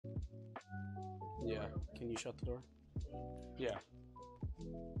Yeah. Can you shut the door? Yeah.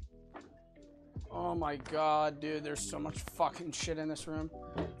 Oh my god, dude, there's so much fucking shit in this room.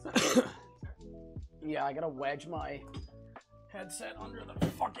 Yeah, I gotta wedge my headset under the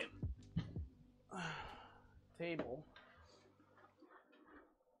fucking table.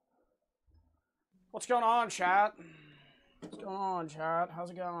 What's going on, chat? What's going on, chat? How's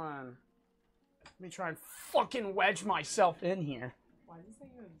it going? Let me try and fucking wedge myself in here. Why does it say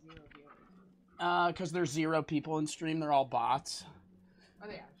you have 0 viewers? Because there's 0 people in stream. They're all bots. Are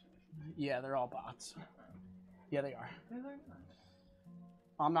they actually? Yeah, they're all bots. Yeah, they are. No, they're not.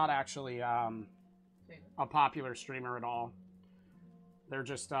 I'm not actually a popular streamer at all. They're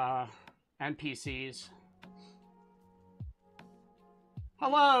just NPCs.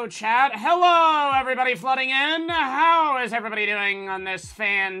 Hello, chat. Hello, everybody flooding in. How is everybody doing on this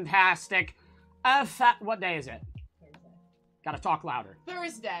fantastic... what day is it? Thursday. Gotta talk louder.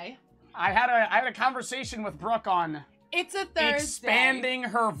 Thursday. I had a conversation with Brooke on... It's a Thursday. Expanding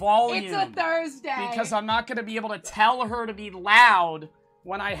her volume. It's a Thursday. Because I'm not going to be able to tell her to be loud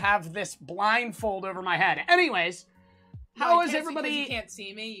when I have this blindfold over my head. Anyways, how is everybody... You can't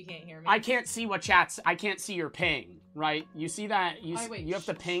see me, you can't hear me. I can't see what chats... I can't see your ping, right? You see that? You have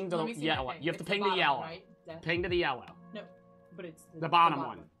to ping to the yellow. You have to ping to yellow. Right? Ping to the yellow. No, but it's... The bottom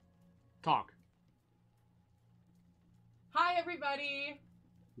one. Talk. Hi, everybody.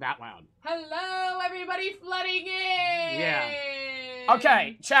 That loud. Hello, everybody flooding in! Yeah.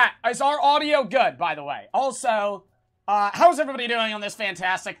 Okay, chat, is our audio good, by the way? Also, how's everybody doing on this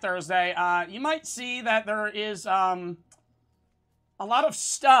fantastic Thursday? You might see that there is, a lot of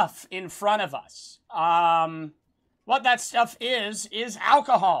stuff in front of us. What that stuff is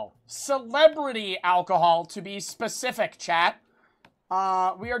alcohol. Celebrity alcohol, to be specific, chat.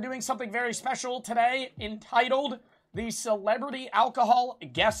 We are doing something very special today, entitled... the Celebrity Alcohol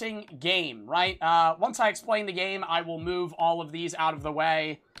Guessing Game, right? Once I explain the game, I will move all of these out of the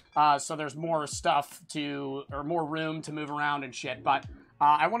way, so there's more stuff or more room to move around and shit. But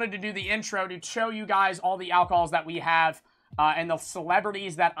I wanted to do the intro to show you guys all the alcohols that we have and the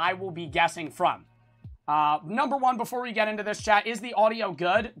celebrities that I will be guessing from. Number one, before we get into this, chat, is the audio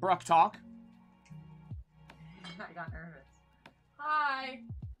good? Brooke, talk. I got nervous. Hi.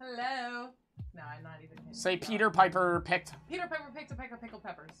 Hello. No, I'm not even kidding. Say Peter Piper picked... Peter Piper picked a peck of pickled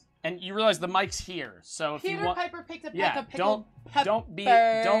peppers. And you realize the mic's here, so if you want... Peter Piper picked a peck of pickled peppers. Don't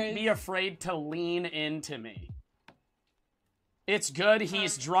be afraid to lean into me. It's good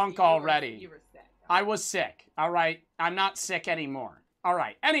he's drunk already. You were sick. I was sick, alright? I'm not sick anymore.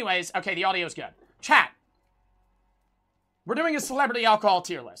 Alright, anyways, okay, the audio's good. Chat! We're doing a celebrity alcohol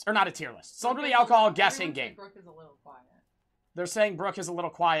tier list. Or not a tier list. Celebrity alcohol guessing game. Brooke is a little quiet. They're saying Brooke is a little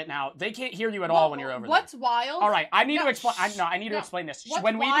quiet now. They can't hear you at all when you're over there. What's wild? All right, I need to explain. I need to explain this.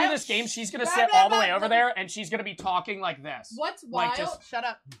 When we do this game, she's gonna sit all the way over there, and she's gonna be talking like this. What's wild? Shut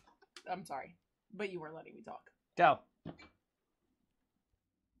up. I'm sorry, but you were letting me talk. Go.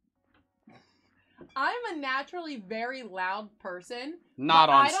 I'm a naturally very loud person. Not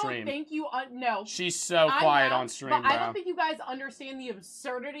on stream. stream. I don't think you no. She's so quiet on stream, but bro. I don't think you guys understand the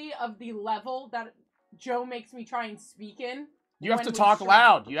absurdity of the level that Joe makes me try and speak in. You have to talk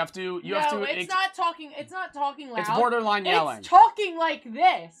loud. You have to. It's not talking. It's not talking loud. It's borderline yelling. It's talking like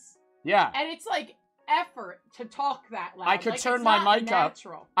this. Yeah. And it's like effort to talk that loud. I could turn my mic up.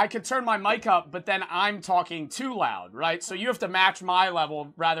 I could turn my mic up, but then I'm talking too loud, right? So you have to match my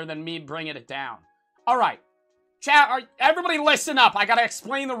level rather than me bringing it down. All right, chat. Everybody, listen up. I gotta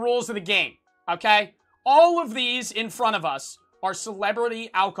explain the rules of the game. Okay. All of these in front of us are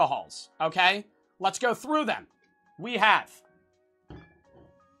celebrity alcohols. Okay. Let's go through them. We have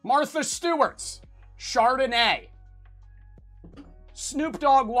Martha Stewart's Chardonnay, Snoop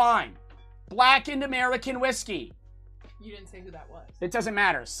Dogg wine, blackened American whiskey. You didn't say who that was. It doesn't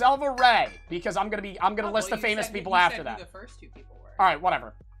matter. Selva Ray, because I'm gonna list the famous people after that. Who the first two people were. All right,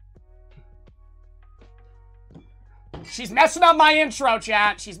 whatever. She's messing up my intro,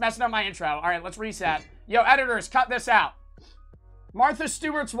 chat. She's messing up my intro. All right, let's reset. Yo, editors, cut this out. Martha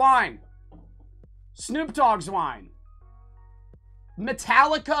Stewart's wine. Snoop Dogg's wine.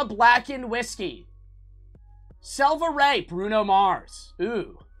 Metallica blackened whiskey. Selva Ray, Bruno Mars.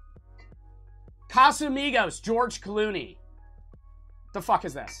 Ooh. Casamigos, George Clooney. The fuck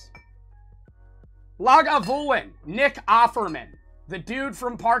is this? Lagavulin, Nick Offerman. The dude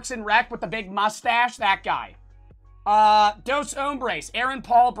from Parks and Rec with the big mustache, that guy. Dos Hombres, Aaron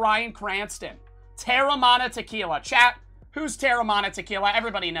Paul, Bryan Cranston. Terramana Tequila. Chat, who's Terramana Tequila?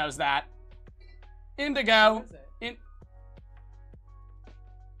 Everybody knows that. Indigo.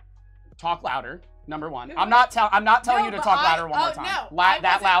 Talk louder. Number one. I'm not telling you to talk louder one more time. No,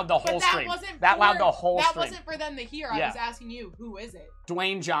 that loud the whole stream. That loud the whole stream. That wasn't for them to hear. I was asking you, who is it?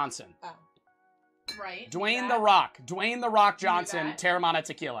 Dwayne Johnson. Oh. Right. Dwayne the Rock Johnson, Terramana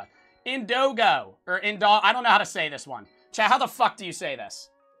Tequila. Indogo, or Indo, I don't know how to say this one. Chat, how the fuck do you say this?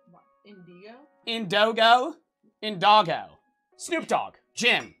 What? Indigo? Indogo? Indogo. Snoop Dogg.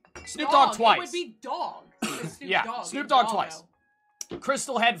 Jim. Snoop Dogg twice. It would be dog. Snoop Dogg twice.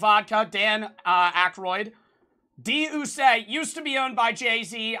 Crystal Head Vodka, Dan Aykroyd. D. Usse used to be owned by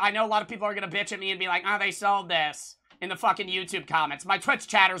Jay-Z. I know a lot of people are going to bitch at me and be like, they sold this in the fucking YouTube comments. My Twitch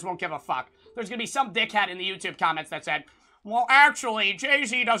chatters won't give a fuck. There's going to be some dickhead in the YouTube comments that said, well, actually,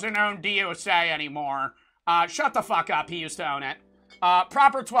 Jay-Z doesn't own D. Usse anymore. Shut the fuck up. He used to own it.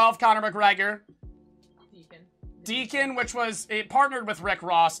 Proper 12, Conor McGregor. Deacon, which was it partnered with Rick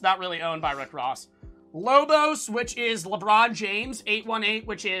Ross, not really owned by Rick Ross. Lobos, which is LeBron James. 818,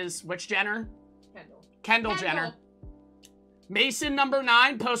 which is which Jenner? Kendall Jenner. Mason number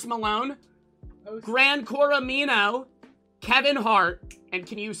 9, Post Malone. Grand Coramino, Kevin Hart, and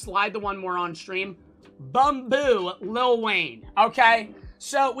can you slide the one more on stream? Bamboo, Lil Wayne. Okay,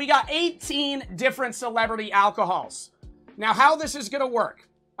 so we got 18 different celebrity alcohols. Now, how this is gonna work?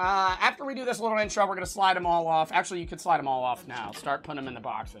 After we do this little intro, we're gonna slide them all off. Actually, you could slide them all off now. Start putting them in the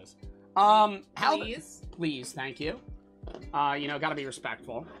boxes. Please, thank you. You know, gotta be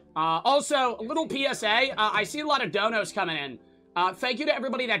respectful. Also, a little PSA. I see a lot of donos coming in. Thank you to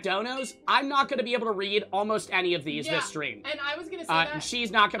everybody that donos. I'm not going to be able to read almost any of these this stream. And I was going to say that. She's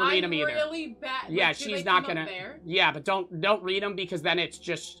not going to read them either. Really bad. Yeah, she's not going to. Yeah, but don't read them because then it's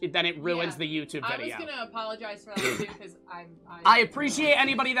just, then it ruins the YouTube video. I was going to apologize for that too because I appreciate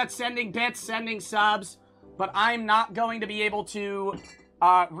anybody that's sending bits, sending subs, but I'm not going to be able to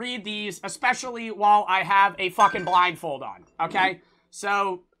read these, especially while I have a fucking blindfold on, okay?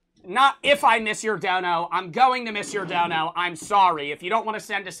 So, not if I miss your dono, I'm going to miss your dono, I'm sorry. If you don't want to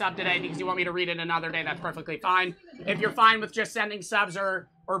send a sub today because you want me to read it another day, that's perfectly fine. If you're fine with just sending subs or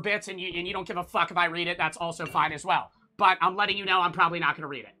bits and you don't give a fuck if I read it, that's also fine as well. But I'm letting you know I'm probably not going to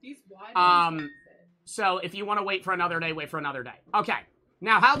read it. So if you want to wait for another day, wait for another day. Okay,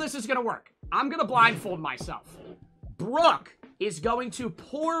 now how this is going to work. I'm going to blindfold myself. Brooke is going to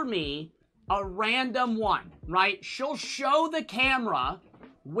pour me a random one, right? She'll show the camera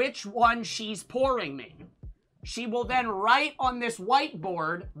which one she's pouring me. She will then write on this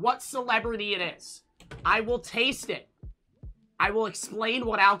whiteboard what celebrity it is. I will taste it. I will explain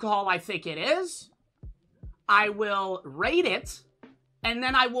what alcohol I think it is. I will rate it. And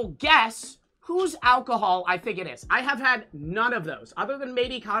then I will guess whose alcohol I think it is. I have had none of those, other than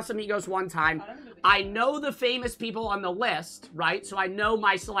maybe Casamigos one time. I know the famous people on the list, right? So I know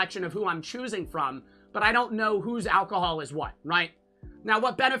my selection of who I'm choosing from, but I don't know whose alcohol is what, right? Now,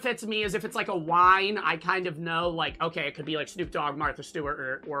 what benefits me is if it's like a wine, I kind of know, like, okay, it could be like Snoop Dogg, Martha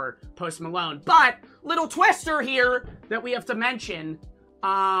Stewart, or Post Malone. But, little twister here that we have to mention,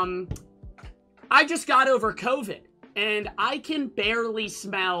 I just got over COVID, and I can barely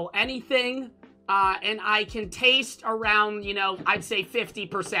smell anything, and I can taste around, you know, I'd say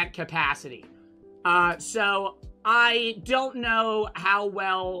 50% capacity. So I don't know how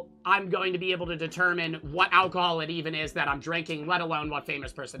well I'm going to be able to determine what alcohol it even is that I'm drinking, let alone what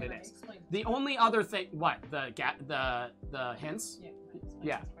famous person it is. The only other thing, what, the hints?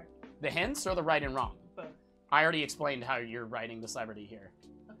 Yeah. The hints or the right and wrong? Both. I already explained how you're writing the celebrity here.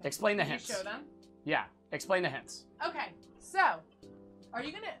 Okay. Explain the hints. Can you show them? Yeah, explain the hints. Okay, so, are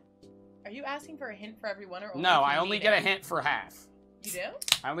you asking for a hint for everyone or only No, I only get a hint for half. You do?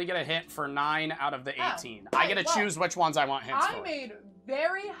 I only get a hint for 9 out of the 18. I get to choose which ones I want hints for. I made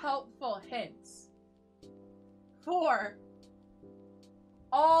very helpful hints for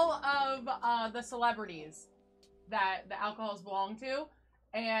all of the celebrities that the alcohols belong to.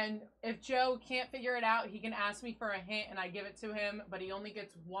 And if Joe can't figure it out, he can ask me for a hint and I give it to him. But he only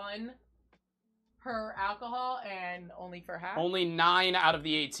gets 1 per alcohol and only for half. Only 9 out of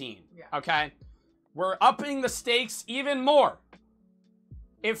the 18. Yeah. Okay? We're upping the stakes even more.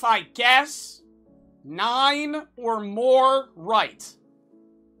 If I guess 9 or more right,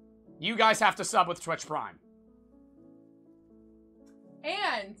 you guys have to sub with Twitch Prime.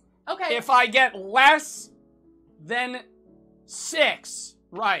 And, okay. If I get less than 6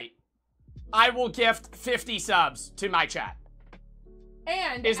 right, I will gift 50 subs to my chat.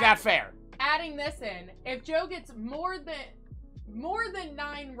 And is that fair? Adding this in, if Joe gets more than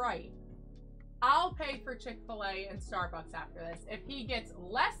 9 right, I'll pay for Chick-fil-A and Starbucks after this. If he gets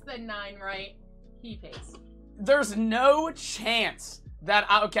less than 9 right, he pays. There's no chance that,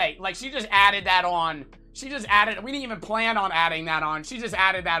 okay, like she just added that on She just added, we didn't even plan on adding that on. She just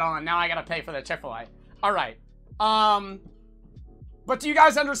added that on. Now I gotta pay for the Chick-fil-A. All right. But do you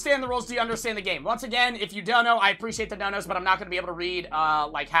guys understand the rules? Do you understand the game? Once again, if you don't know, I appreciate the donos, but I'm not gonna be able to read,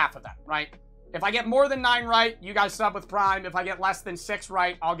 like half of them, right? If I get more than 9 right, you guys sub with Prime. If I get less than 6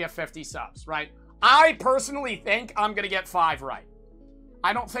 right, I'll get 50 subs, right? I personally think I'm gonna get 5 right.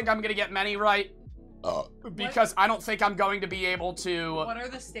 I don't think I'm gonna get many right. Because I don't think I'm going to be able to... What are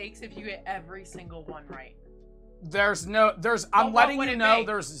the stakes if you get every single one right? I'm letting you know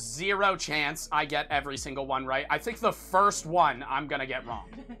there's 0 chance I get every single one right. I think the first one I'm gonna get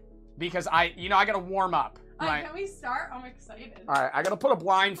wrong. Because I gotta warm up, right? Can we start? I'm excited. Alright, I gotta put a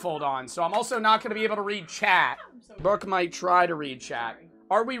blindfold on, so I'm also not gonna be able to read chat. Brooke might try to read chat.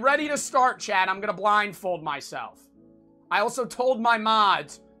 Are we ready to start, chat? I'm gonna blindfold myself. I also told my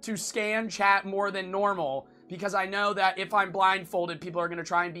mods to scan chat more than normal because I know that if I'm blindfolded, people are going to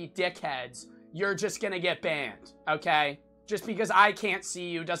try and be dickheads. You're just going to get banned, okay? Just because I can't see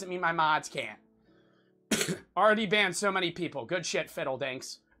you doesn't mean my mods can't. Already banned so many people. Good shit,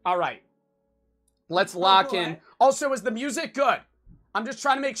 Fiddledinks. All right. Let's lock in. Also, is the music good? I'm just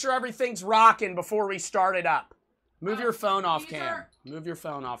trying to make sure everything's rocking before we start it up. Move your phone off cam. Move your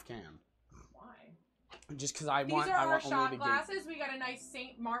phone off cam. Just because I want, These are our only shot the glasses. We got a nice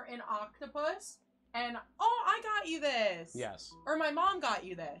St. Martin octopus. And, oh, I got you this. Yes. Or my mom got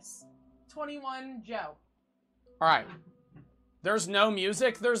you this. 21 Joe. All right. There's no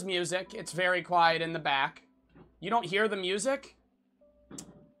music. There's music. It's very quiet in the back. You don't hear the music?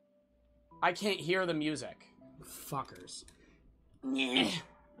 I can't hear the music. Fuckers. Is it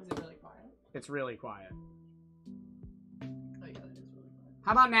really quiet? It's really quiet. Oh, yeah, that is really quiet.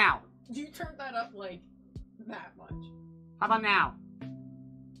 How about now? You turned that up, like, that much. How about now?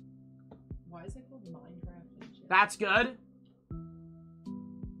 Why is it called Minecraft and Chill? That's good.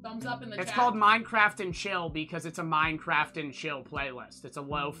 Thumbs up in the chat. It's called Minecraft and Chill because it's a Minecraft and Chill playlist. It's a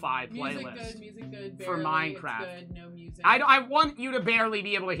lo-fi playlist. Music good, barely, for Minecraft. It's good, no music. I want you to barely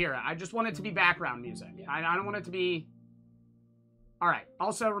be able to hear it. I just want it to be background music. Yeah. I don't want it to be... Alright,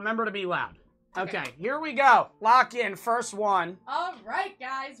 also remember to be loud. Okay, here we go. Lock in, first one. All right,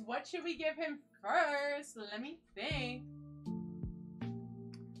 guys. What should we give him first? Let me think.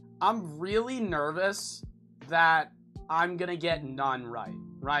 I'm really nervous that I'm gonna get none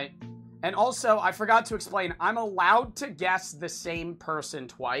right? And also, I forgot to explain, I'm allowed to guess the same person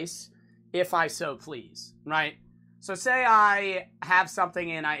twice, if I so please, right? So say I have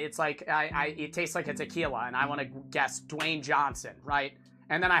something and it's like, it tastes like a tequila, and I want to guess Dwayne Johnson, right?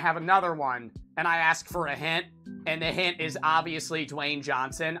 And then I have another one, and I ask for a hint, and the hint is obviously Dwayne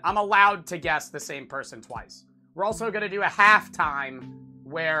Johnson. I'm allowed to guess the same person twice. We're also going to do a halftime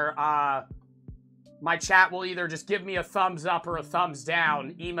where my chat will either just give me a thumbs up or a thumbs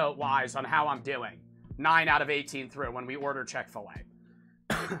down, emote-wise, on how I'm doing. 9 out of 18 through when we order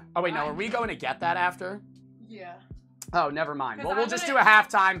Chick-fil-A. Oh, wait, no, are we going to get that after? Yeah. Oh, never mind. Well, we'll just do a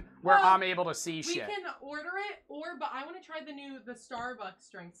halftime where I'm able to see shit. We can order it, but I want to try the Starbucks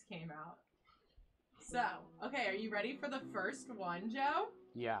drinks came out. So, okay, are you ready for the first one, Joe?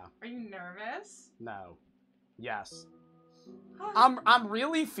 Yeah. Are you nervous? No. Yes. I'm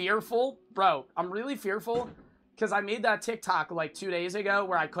really fearful, bro. I'm really fearful because I made that TikTok like 2 days ago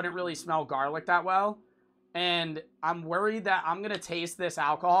where I couldn't really smell garlic that well. And I'm worried that I'm going to taste this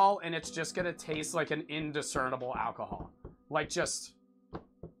alcohol and it's just going to taste like an indiscernible alcohol. Like just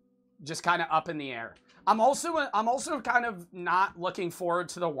kind of up in the air. I'm also kind of not looking forward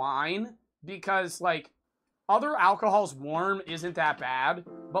to the wine because like other alcohols warm isn't that bad,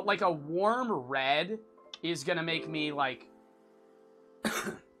 but like a warm red is going to make me like...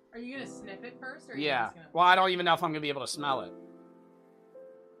 Are you going to sniff it first? Or are yeah. You just gonna... Well, I don't even know if I'm going to be able to smell it.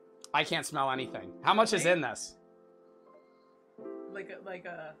 I can't smell anything. How much is in this? Like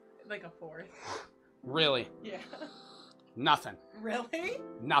a fourth. Really? Yeah. Nothing. Really?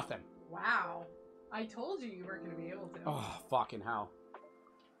 Nothing. Wow. I told you weren't going to be able to. Oh, fucking hell.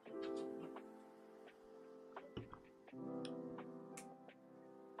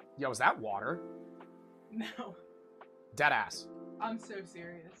 Yo, is that water? No. Deadass. I'm so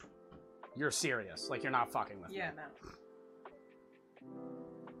serious. You're serious. Like, you're not fucking with me. Yeah, no.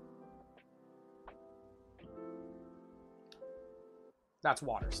 That's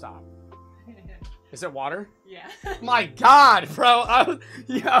water. Stop. Is it water? Yeah. My God, bro. I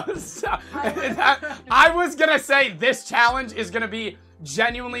was gonna say this challenge is gonna be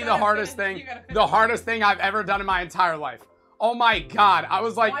genuinely the hardest thing. The hardest thing I've ever done in my entire life. Oh my God. I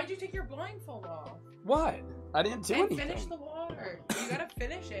was like... Why'd you take your blindfold off? What? I didn't do anything. Finish the water. You gotta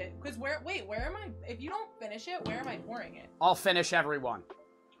finish it. Because where am I... If you don't finish it, where am I pouring it? I'll finish everyone.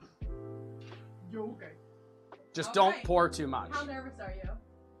 Okay. Just All don't right. pour too much. How nervous are you?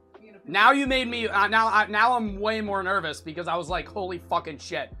 Now you made me, now I'm way more nervous because I was like, holy fucking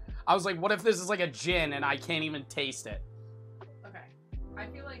shit. I was like, what if this is like a gin and I can't even taste it? Okay. I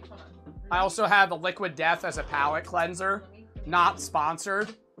feel like, hold on. I also have the Liquid Death as a palate cleanser. Not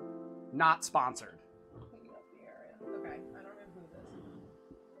sponsored. Not sponsored. Picking up the area. Okay. I don't know who this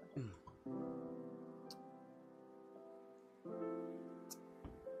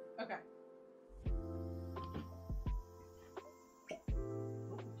is. Okay.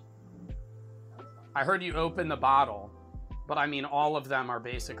 I heard you open the bottle, but I mean, all of them are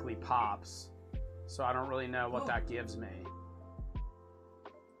basically pops. So I don't really know what that gives me.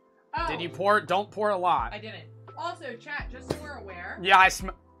 Oh, Did you pour? Don't pour a lot. I didn't. Also, chat, just so we're aware. Yeah, I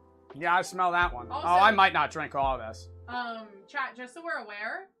smell that one. Also, oh, I might not drink all of this. Chat, just so we're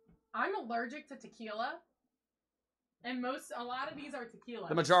aware, I'm allergic to tequila. And a lot of these are tequila.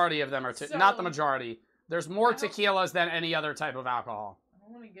 The majority of them are, not the majority. There's more tequilas than any other type of alcohol.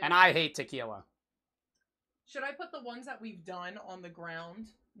 And I hate tequila. Should I put the ones that we've done on the ground?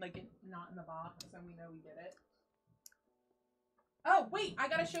 Like, not in the box, so we know we did it? Oh, wait, I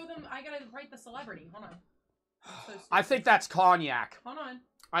gotta show them, I gotta write the celebrity. Hold on. So I think that's cognac. Hold on.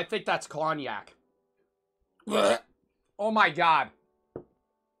 I think that's cognac. Oh my god.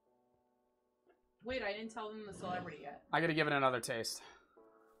 Wait, I didn't tell them the celebrity yet. I gotta give it another taste.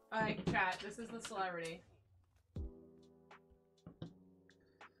 Alright, chat, this is the celebrity.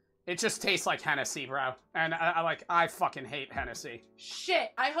 It just tastes like Hennessy, bro. And I fucking hate Hennessy.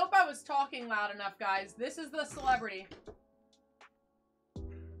 Shit, I hope I was talking loud enough, guys. This is the celebrity.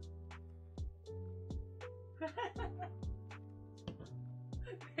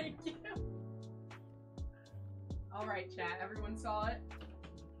 Thank you. Alright, chat, everyone saw it?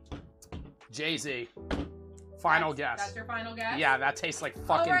 Jay-Z. Final guess. That's your final guess? Yeah, that tastes like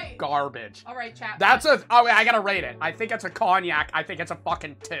fucking garbage. Alright, chat. That's a... Oh, wait, I gotta rate it. I think it's a cognac. I think it's a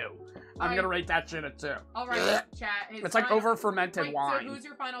fucking 2. I'm gonna rate that shit a 2. Alright, chat. It's like over-fermented wine. So who's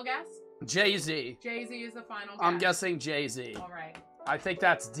your final guess? Jay-Z. Jay-Z is the final guess. I'm guessing Jay-Z. Alright. I think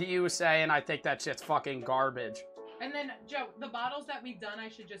that's DUSA, and I think that shit's fucking garbage. And then, Joe, the bottles that we've done, I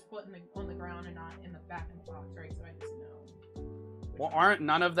should just put on the ground and not in the back of the box, right? So I just know. Well, aren't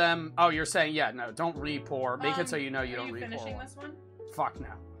none of them... Oh, you're saying, yeah, no, don't re-pour. Make it so you know you don't re-pour. Are you finishing this one? Fuck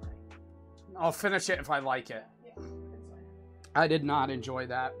no. I'll finish it if I like it. Yeah, that's fine. I did not enjoy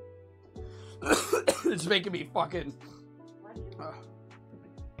that. It's making me fucking...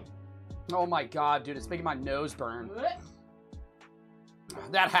 Oh my god, dude, it's making my nose burn.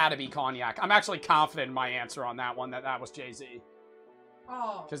 That had to be cognac. I'm actually confident in my answer on that one, that was Jay-Z.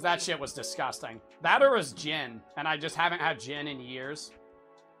 Oh. Because that shit was disgusting. That or was gin, and I just haven't had gin in years.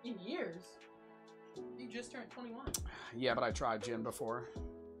 In years? You just turned 21. Yeah, but I tried gin before.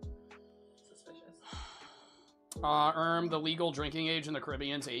 Suspicious. The legal drinking age in the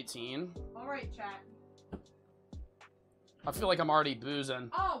Caribbean's 18. Alright, chat. I feel like I'm already boozing.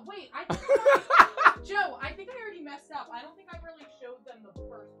 Oh, wait, Joe, I think I already messed up. I don't think I really showed them the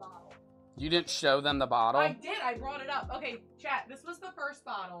first bottle. You didn't show them the bottle? I did. I brought it up. Okay, chat. This was the first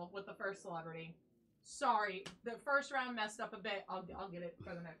bottle with the first celebrity. Sorry, the first round messed up a bit. I'll get it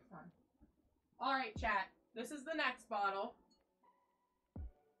for the next time. All right, chat. This is the next bottle.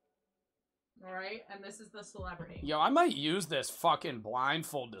 All right, and this is the celebrity. Yo, I might use this fucking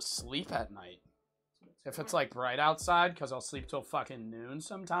blindfold to sleep at night. If it's like bright outside, because I'll sleep till fucking noon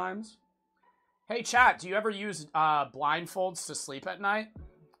sometimes. Hey, chat, do you ever use blindfolds to sleep at night?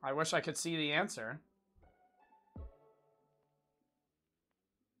 I wish I could see the answer.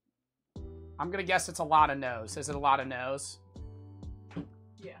 I'm gonna guess it's a lot of no's. Is it a lot of no's?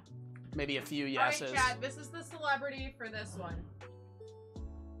 Yeah. Maybe a few yeses. Alright, chat, this is the celebrity for this one.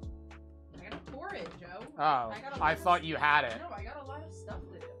 I gotta pour it, Joe. Oh, I thought you had it. No, I got a lot of stuff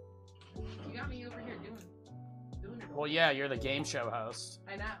to do. You got me over here doing it all. Well, yeah, you're the game show host.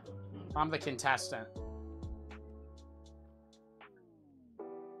 I know. I'm the contestant.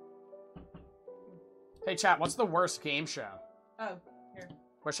 Hey, chat, what's the worst game show? Oh, here.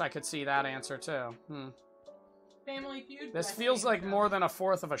 Wish I could see that answer, too. Family Feud. This feels like more than a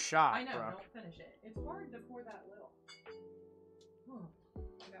fourth of a shot, I know, bro. don't finish it. It's hard to pour that little.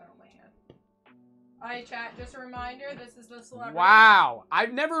 I got it on my hand. Alright, chat, just a reminder, this is the celebrity. Wow!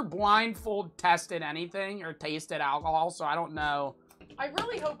 I've never blindfold tested anything or tasted alcohol, so I don't know. I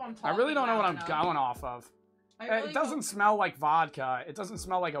really hope I'm talking I really don't know what I'm enough. going off of. Really it doesn't smell like vodka. It doesn't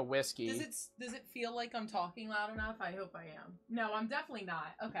smell like a whiskey. Does it feel like I'm talking loud enough? I hope I am. No, I'm definitely not.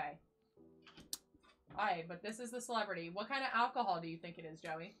 Okay. Alright, but this is the celebrity. What kind of alcohol do you think it is,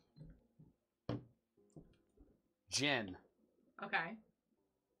 Joey? Gin. Okay.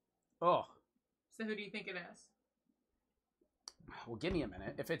 Oh. So who do you think it is? Well, give me a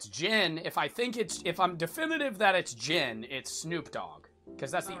minute. If it's gin, if I'm definitive that it's gin, it's Snoop Dogg.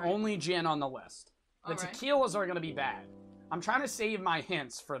 Because that's the only gin on the list. The tequilas are going to be bad. I'm trying to save my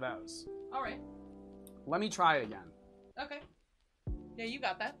hints for those. All right. Let me try it again. Okay. Yeah, you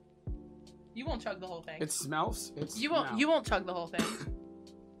got that. You won't chug the whole thing. It smells. You won't chug the whole thing.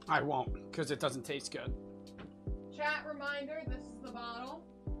 I won't, because it doesn't taste good. Chat reminder, this is the bottle.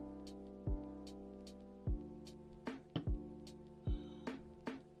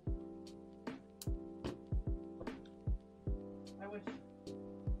 I wish.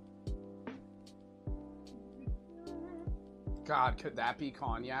 God, could that be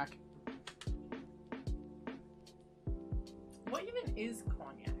cognac? What even is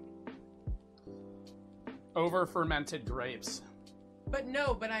cognac? Over fermented grapes. But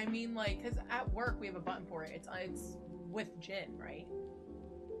no, but I mean, like, because at work we have a button for it. It's with gin, right?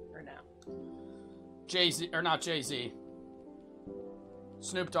 Or no? Jay-Z, or not Jay-Z.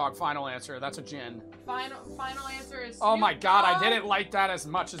 Snoop Dogg, final answer. That's a gin. Final answer is Snoop Oh my god, Dogg. I didn't like that as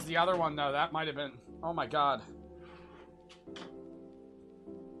much as the other one, though. That might have been... Oh my god.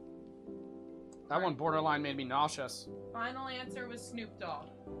 That one borderline made me nauseous. Final answer was Snoop Dogg.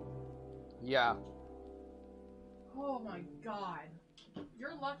 Yeah. Oh my god.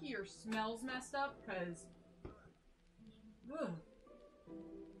 You're lucky your smell's messed up, because...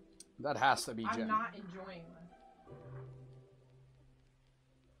 That has to be gin. I'm not enjoying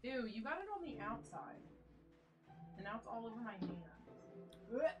this. Ew, you got it on the outside. And now it's all over my hands.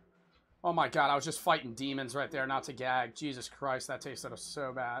 Oh my god, I was just fighting demons right there, not to gag. Jesus Christ, that tasted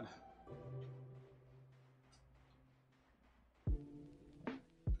so bad.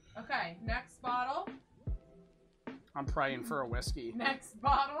 Okay, next bottle. I'm praying for a whiskey. Next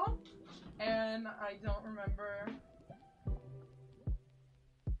bottle. And I don't remember.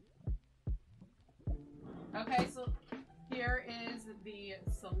 Okay, so here is the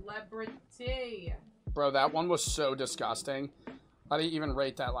celebrity. Bro, that one was so disgusting. I didn't even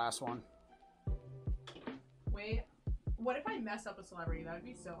rate that last one. Wait, what if I mess up a celebrity? That would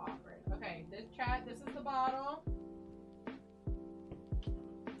be so awkward. Okay, this is the bottle.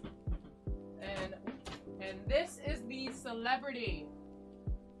 And this is the celebrity.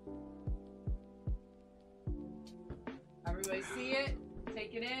 Everybody see it?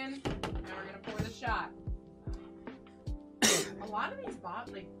 Take it in. Now we're gonna pour the shot. A lot of these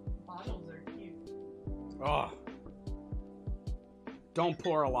bottles are cute. Oh. Don't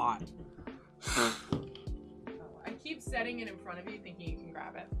pour a lot. Oh, I keep setting it in front of you thinking you can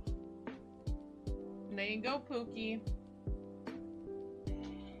grab it. And there you go, Pookie.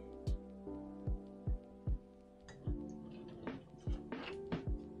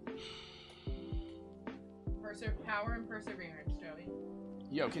 Power and perseverance, Joey.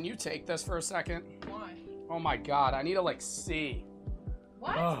 Yo, can you take this for a second? Why? Oh my god, I need to like see.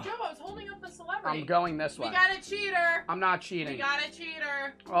 What? Ugh. Joe, I was holding up the celebrity. I'm going this way. We got a cheater. I'm not cheating. We got a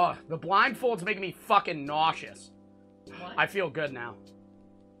cheater. Oh, the blindfold's making me fucking nauseous. What? I feel good now.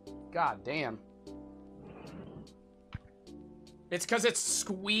 God damn. It's because it's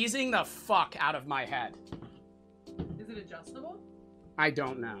squeezing the fuck out of my head. Is it adjustable? I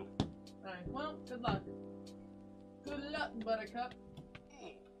don't know. Alright, well, good luck. Good luck, Buttercup.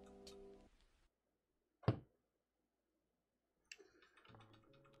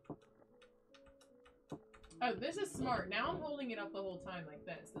 Oh, this is smart. Now I'm holding it up the whole time like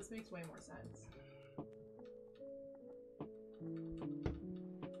this. This makes way more sense.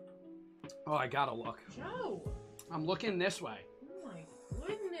 Oh, I gotta look. Joe! I'm looking this way. Oh my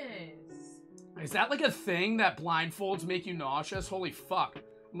goodness. Is that like a thing that blindfolds make you nauseous? Holy fuck.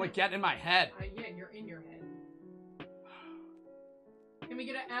 I'm like getting in my head. Yeah, you're in your head. Can we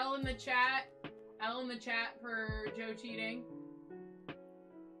get an L in the chat? L in the chat for Joe cheating.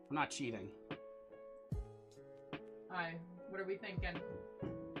 I'm not cheating. Alright, what are we thinking?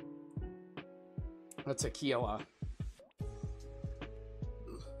 A tequila.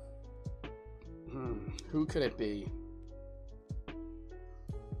 Who could it be?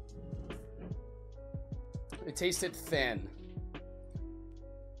 It tasted thin.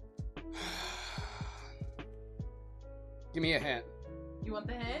 Give me a hint. You want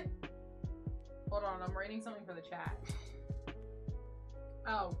the hint? Hold on, I'm writing something for the chat.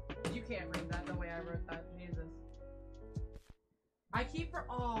 Oh, you can't read that the way I wrote that. Jesus.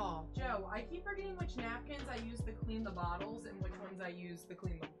 Oh, Joe, I keep forgetting which napkins I use to clean the bottles and which ones I use to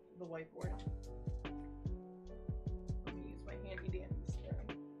clean the whiteboard. Let me use my handy dandy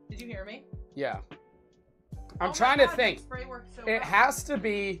spray. Did you hear me? Yeah. I'm trying to think. Spray works so it well. has to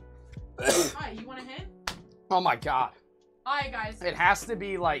be... Alright, you want a hint? Oh my god. Alright, guys. It has to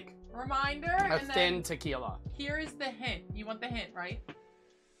be like Reminder. A and thin then tequila. here is the hint. You want the hint, right?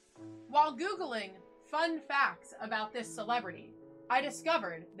 While Googling fun facts about this celebrity, I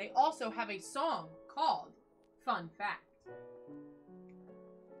discovered they also have a song called Fun Fact.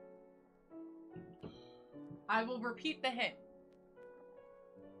 I will repeat the hint.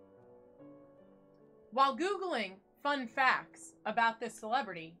 While Googling fun facts about this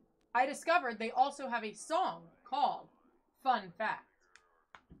celebrity, I discovered they also have a song called Fun Fact.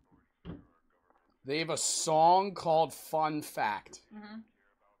 They have a song called Fun Fact. Mm-hmm.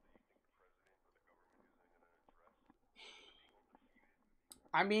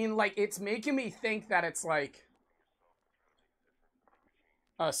 I mean, like, it's making me think that it's, like,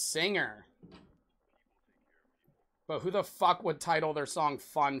 a singer. But who the fuck would title their song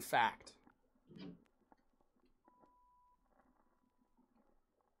Fun Fact?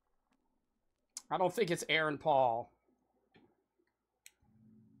 I don't think it's Aaron Paul.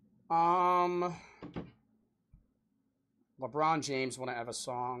 LeBron James wouldn't have a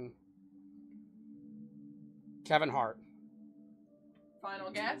song. Kevin Hart.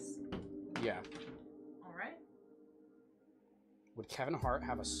 Final guess? Yeah. All right. Would Kevin Hart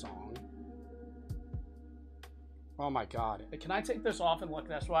have a song? Oh my god. Can I take this off and look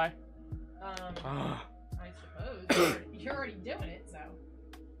this way? I suppose. You're already doing it, so.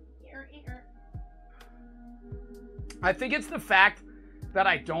 I think it's the fact that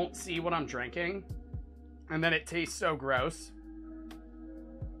I don't see what I'm drinking. And then it tastes so gross.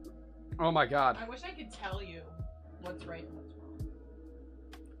 Oh my god. I wish I could tell you what's right and what's wrong.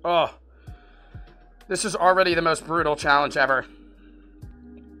 Oh. This is already the most brutal challenge ever.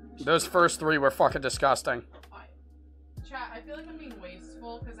 Those first three were fucking disgusting. Chat, I feel like I'm being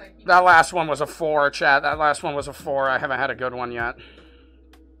wasteful because I keep... That last one was a 4, chat. That last one was a 4. I haven't had a good one yet.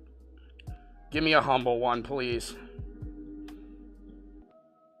 Give me a humble one, please.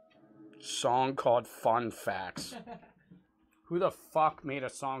 Song called Fun Facts. Who the fuck made a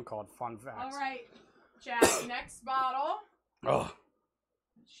song called Fun Facts? Alright, chat, next bottle. Oh.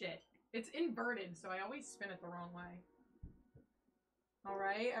 Shit. It's inverted, so I always spin it the wrong way.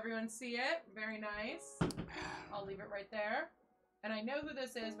 Alright, everyone see it? Very nice. I'll leave it right there. And I know who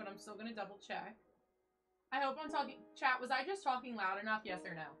this is, but I'm still gonna double check. I hope I'm talking... Chat, was I just talking loud enough, yes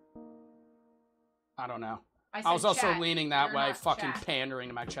or no? I don't know. I was also chat. leaning that You're way, not fucking chat. pandering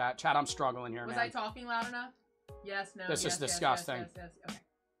to my chat. Chat, I'm struggling here, Was man. I talking loud enough? Yes, no, This yes, is yes, disgusting. Yes, yes, yes. Okay.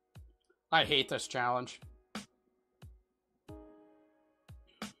 I hate this challenge.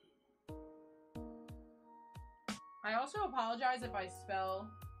 I also apologize if I spell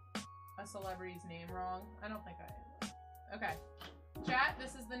a celebrity's name wrong. I don't think I am. Okay. Chat,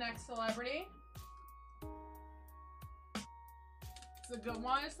 this is the next celebrity. It's a good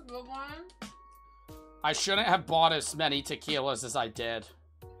one. It's a good one. I shouldn't have bought as many tequilas as I did.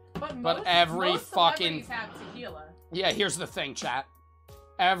 But every fucking... celebrities have tequila. Yeah, here's the thing, chat.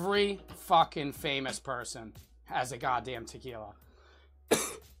 Every fucking famous person has a goddamn tequila.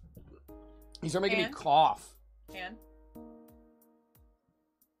 These are making me cough. And?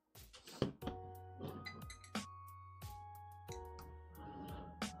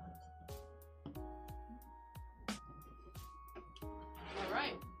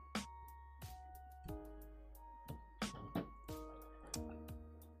 Alright.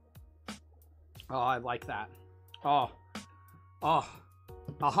 Oh, I like that. Oh. Oh.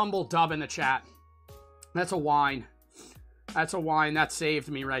 A humble dub in the chat. That's a wine. That's a wine. That saved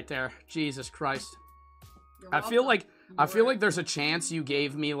me right there. Jesus Christ. I feel like there's a chance you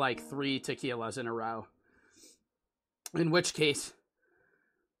gave me like 3 tequilas in a row. In which case,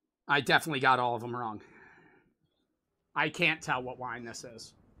 I definitely got all of them wrong. I can't tell what wine this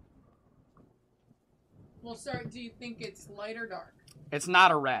is. Well, sir, do you think it's light or dark? It's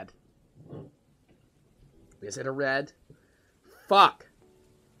not a red. Is it a red? Fuck.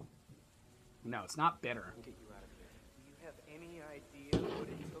 No, it's not bitter.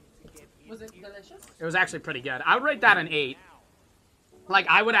 Was it delicious? It was actually pretty good. I would rate that an 8. Like,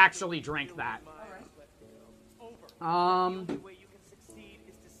 I would actually drink that. Alright.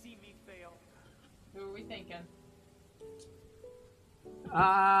 Who are we thinking?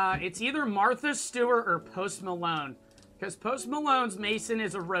 It's either Martha Stewart or Post Malone. Because Post Malone's Mason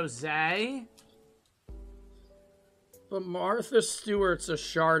is a rosé. But Martha Stewart's a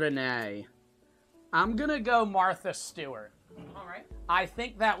Chardonnay. I'm gonna go Martha Stewart. Alright. I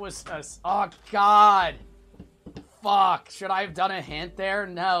think that was a... Oh, God. Fuck. Should I have done a hint there?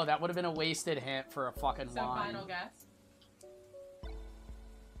 No, that would have been a wasted hint for a fucking So, wine. final guess?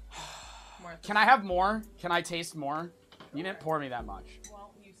 Can I have more? Can I taste more? You didn't pour me that much.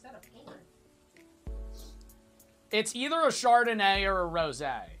 Well, you said a 4. It's either a Chardonnay or a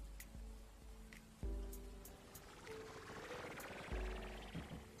rosé.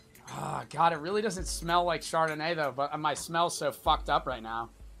 Oh, God, it really doesn't smell like Chardonnay, though, but my smell's so fucked up right now.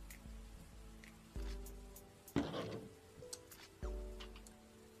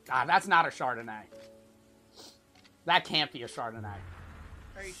 God, that's not a Chardonnay. That can't be a Chardonnay.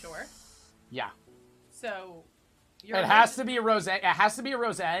 Are you sure? Yeah. So, it has to be a rosé. It has to be a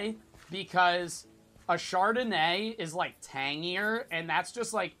rosé because a Chardonnay is like tangier, and that's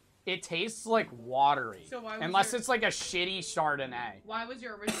just like it tastes like watery. So why was unless it's like a shitty Chardonnay. Why was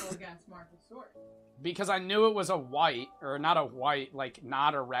your original guess Martha Stewart? Because I knew it was a white, or not a white, like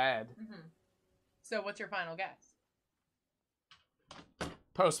not a red. Mm-hmm. So what's your final guess?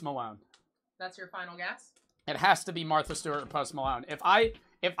 Post Malone. That's your final guess? It has to be Martha Stewart or Post Malone. If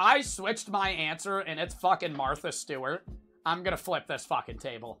I switched my answer and it's fucking Martha Stewart, I'm gonna flip this fucking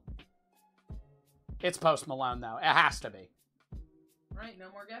table. It's Post Malone though. It has to be. Right,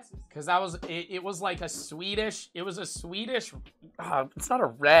 no more guesses. Because that was it was like a Swedish. It was a Swedish. It's not a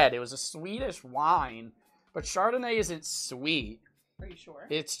red. It was a Swedish wine, but Chardonnay isn't sweet. Are you sure?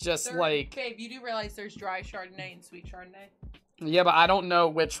 It's just like. Babe, you do realize there's dry Chardonnay and sweet Chardonnay? Yeah, but I don't know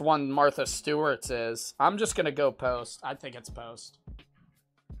which one Martha Stewart's is. I'm just gonna go Post. I think it's Post.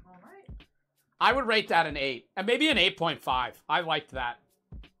 All right. I would rate that an 8, and maybe an 8.5. I liked that.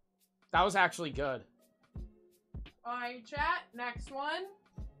 That was actually good. All right, chat. Next one.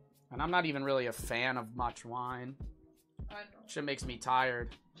 And I'm not even really a fan of much wine. I know. Shit makes me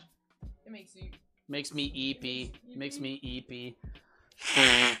tired. It makes you. Makes me eepy. Makes me eepy.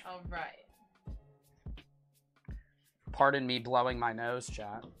 All right. Pardon me blowing my nose,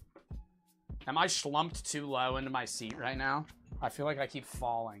 chat. Am I slumped too low into my seat right now? I feel like I keep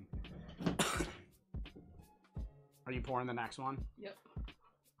falling. Are you pouring the next one? Yep.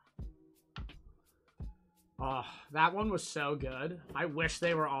 Oh, that one was so good. I wish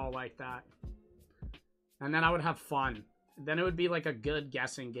they were all like that. And then I would have fun. Then it would be like a good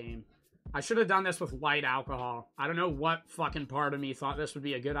guessing game. I should have done this with light alcohol. I don't know what fucking part of me thought this would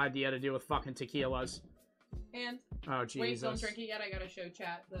be a good idea to do with fucking tequilas. And oh, Jesus. Wait, don't drink it yet. I gotta show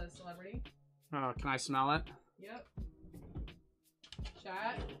chat the celebrity. Oh, can I smell it? Yep.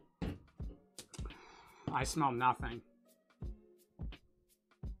 Chat. I smell nothing.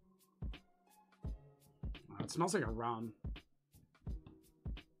 Oh, it smells like a rum.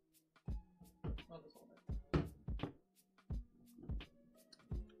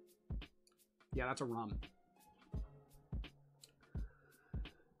 Yeah, that's a rum.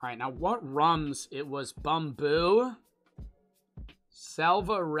 Alright, now what rums? It was Bumbu,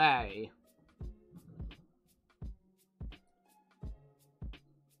 Selva Ray,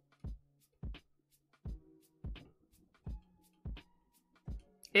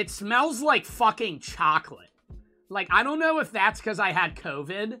 it smells like fucking chocolate. Like, I don't know if that's because I had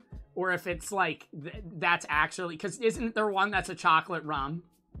COVID, or if it's like, that's actually, because isn't there one that's a chocolate rum?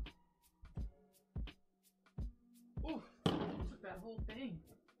 Oof, took that whole thing.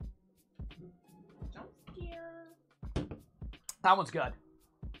 Jump scare. That one's good.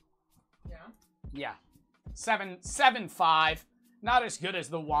 Yeah? Yeah. 7.5. Not as good as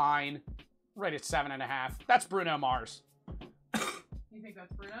the wine. Rated 7.5. That's Bruno Mars. You think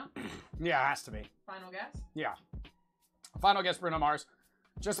that's Bruno? Yeah, it has to be. Final guess? Yeah. Final guess, Bruno Mars.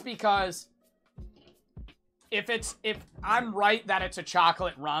 Just because if I'm right that it's a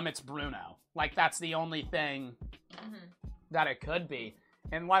chocolate rum, it's Bruno. Like, that's the only thing that it could be.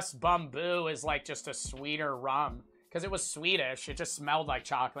 Unless Bumbu is like just a sweeter rum. Because it was Swedish. It just smelled like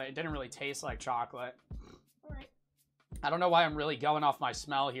chocolate. It didn't really taste like chocolate. Alright. I don't know why I'm really going off my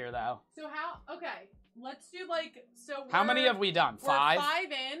smell here, though. So okay. Let's do like, how many have we done? 5? We're 5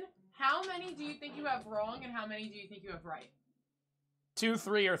 in. How many do you think you have wrong, and how many do you think you have right? 2,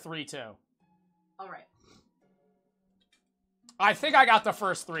 3, or 3, 2. Alright. I think I got the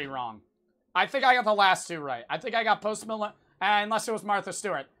first 3 wrong. I think I got the last 2 right. I think I got Post Malone, unless it was Martha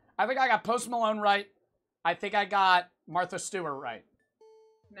Stewart. I think I got Post Malone right. I think I got Martha Stewart right.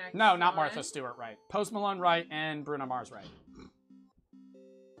 Next no, not one. Martha Stewart right. Post Malone right and Bruno Mars right.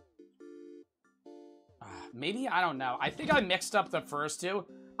 Maybe, I don't know. I think I mixed up the first 2.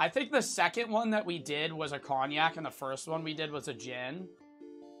 I think the second one that we did was a cognac, and the first one we did was a gin.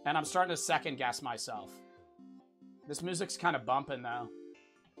 And I'm starting to second guess myself. This music's kind of bumping, though.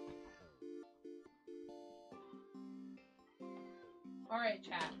 Alright,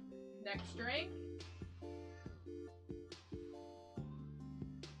 chat. Next drink.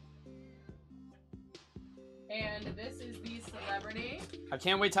 And this is the celebrity. I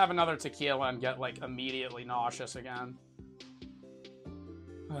can't wait to have another tequila and get, like, immediately nauseous again.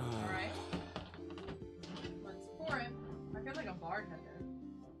 Alright. Let's pour it. I feel like a bartender.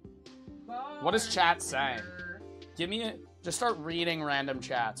 What is chat saying? Give me Just start reading random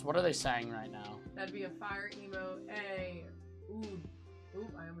chats. What are they saying right now? That'd be a fire emote. A. Ooh. Ooh,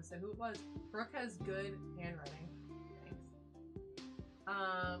 I almost said who it was. Brooke has good handwriting.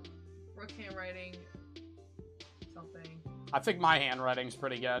 Thanks. Brooke handwriting. Something. I think my handwriting's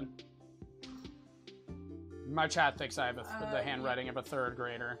pretty good. My chat thinks I have the handwriting of a 3rd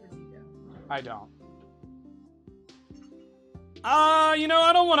grader. I don't. You know,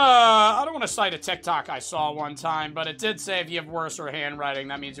 I don't wanna cite a TikTok I saw one time, but it did say if you have worse handwriting,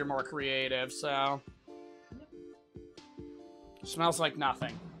 that means you're more creative, so. Smells like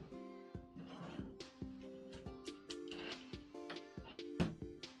nothing.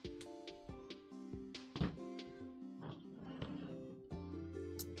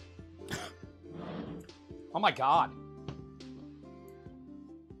 Oh my god.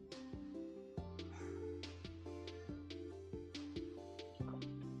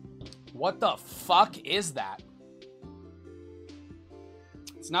 What the fuck is that?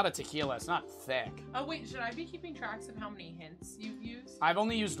 It's not a tequila. It's not thick. Oh, wait. Should I be keeping tracks of how many hints you've used? I've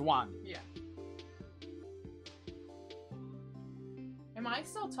only used 1. Yeah. Am I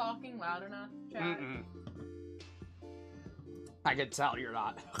still talking loud enough, Chad? Mm-mm. I can tell you're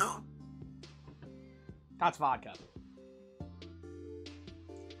not. That's vodka.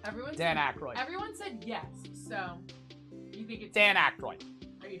 Dan Aykroyd. Everyone said yes, so you think it's... Dan Aykroyd.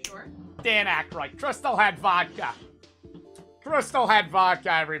 Are you sure? Dan Aykroyd. Crystal had vodka. Crystal had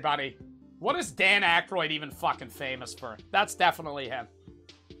vodka, everybody. What is Dan Aykroyd even fucking famous for? That's definitely him.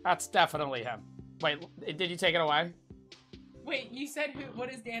 That's definitely him. Wait, did you take it away? Wait, you said who?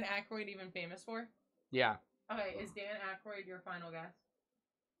 What is Dan Aykroyd even famous for? Yeah. Okay, is Dan Aykroyd your final guess?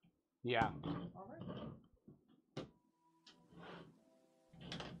 Yeah. All right.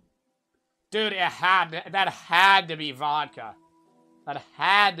 Dude, that had to be vodka. That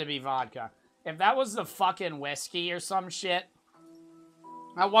had to be vodka. If that was the fucking whiskey or some shit,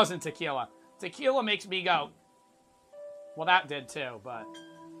 that wasn't tequila. Tequila makes me go, well, that did too, but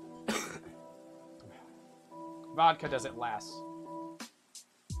vodka does it less.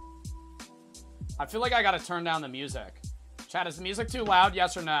 I feel like I gotta turn down the music. Chat, is the music too loud?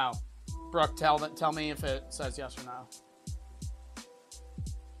 Yes or no? Brooke, tell me if it says yes or no.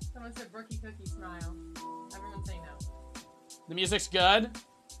 Someone said Brookie Cookie Smile. Everyone's saying no. The music's good?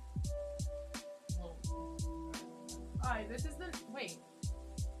 Well, alright, this is the... Wait.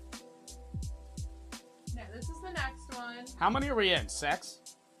 No, this is the next one. How many are we in? 6?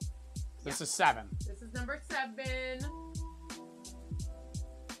 This is 7. This is number 7. And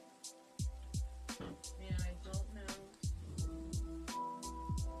I don't know.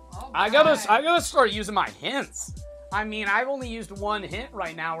 All I right. gotta start using my hints. I mean, I've only used 1 hint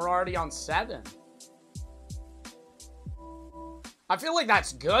right now. We're already on 7. I feel like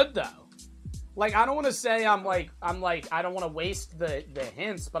that's good though. Like, I don't want to say I'm like I don't want to waste the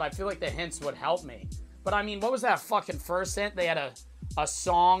hints, but I feel like the hints would help me. But I mean, what was that fucking first hint? They had a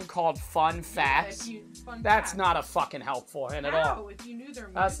song called Fun Facts. That's not a fucking helpful hint at all. If you knew their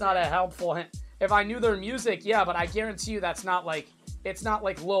music. That's not a helpful hint. If I knew their music, yeah, but I guarantee you that's not like, it's not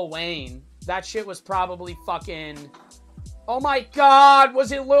like Lil Wayne. That shit was probably fucking... Oh my god,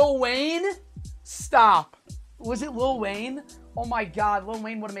 was it Lil Wayne? Stop. Was it Lil Wayne? Oh my god, Lil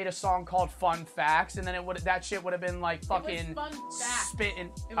Wayne would have made a song called Fun Facts, and then that shit would have been like fucking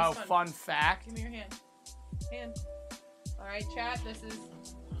spitting. Oh, fun fact. Give me your hand. Hand. Alright, chat, this is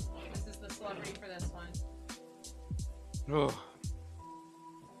the celebrity for this one. Ugh.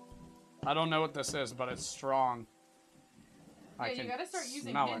 I don't know what this is, but it's strong. Yeah, you gotta start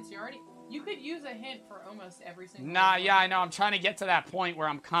using hints. You could use a hint for almost every single one. Yeah, I know. I'm trying to get to that point where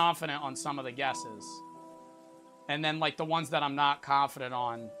I'm confident on some of the guesses. And then, like, the ones that I'm not confident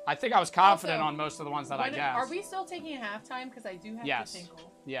on. I think I was confident on most of the ones that I guessed. Are we still taking a halftime? Because I do have to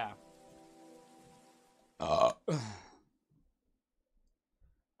tinkle. Yeah.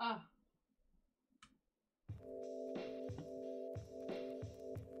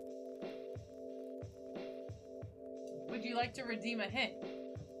 Would you like to redeem a hint?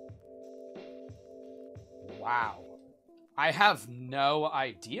 Wow. I have no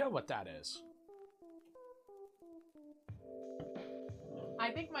idea what that is. I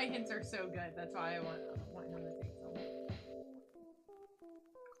think my hints are so good. That's why I want him to take some.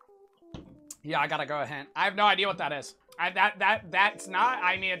 Yeah, I gotta go a hint. I have no idea what that is. That's not...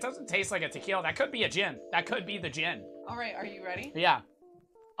 I mean, it doesn't taste like a tequila. That could be a gin. That could be the gin. All right, are you ready? Yeah.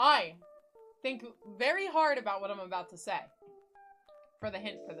 I think very hard about what I'm about to say for the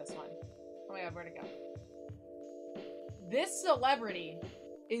hint for this one. Oh my god, where'd it go? This celebrity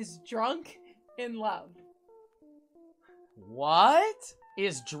is drunk in love. What?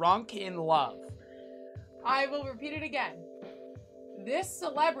 Is drunk in love? I will repeat it again. This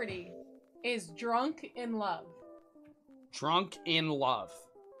celebrity is drunk in love. Drunk in love.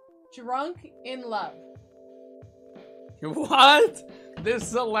 Drunk in love. What? This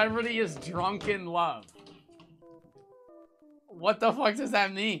celebrity is drunk in love. What the fuck does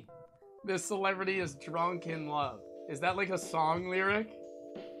that mean? This celebrity is drunk in love. Is that like a song lyric?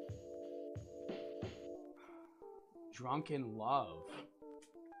 Drunk in love.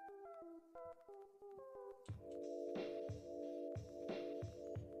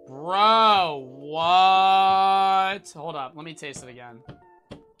 Bro, what? Hold up, let me taste it again.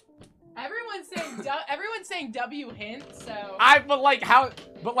 Everyone's saying W hint, so but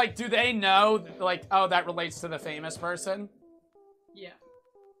like do they know like, oh, that relates to the famous person? Yeah.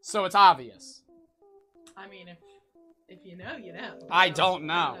 So it's obvious. I mean, if you know, you know. I don't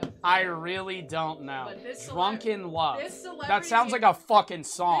know. I really don't know. But this Drunk in love. This celebrity That sounds like a fucking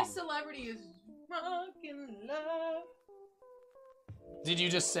song. This celebrity is drunk in love. Did you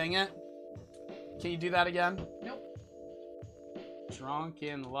just sing it? Can you do that again? Nope. Drunk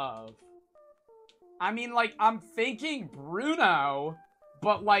in love. I mean, like, I'm thinking Bruno,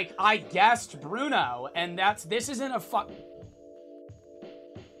 but, like, I guessed Bruno, and this isn't a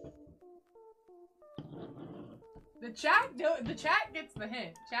The chat gets the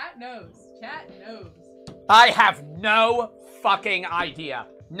hint. Chat knows. Chat knows. I have no fucking idea.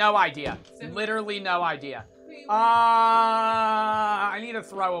 No idea. Literally no idea. I need a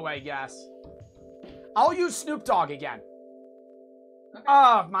throwaway guess. I'll use Snoop Dogg again. Okay.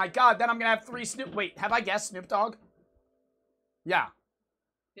 Oh my god, then I'm gonna have 3 Snoop. Wait, have I guessed Snoop Dogg? Yeah.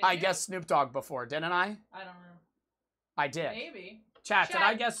 I guessed Snoop Dogg before, didn't I? I don't know. I did. Maybe. Chat, did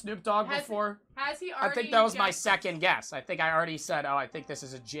I guess Snoop Dogg before? Has he already I think that was my second guess. I think I already said, oh, I think this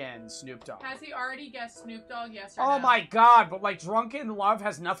is a gin, Snoop Dogg. Has he already guessed Snoop Dogg, yes or no? Oh my god, but like Drunk in Love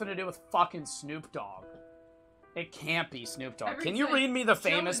has nothing to do with fucking Snoop Dogg. It can't be Snoop Dogg. Can you read me the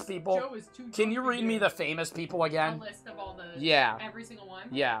famous people? Can you read me the famous people again? A list of all the... Yeah. Every single one?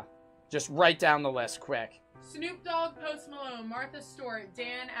 Yeah. Just write down the list, quick. Snoop Dogg, Post Malone, Martha Stewart,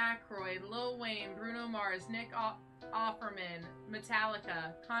 Dan Aykroyd, Lil Wayne, Bruno Mars, Nick Offerman,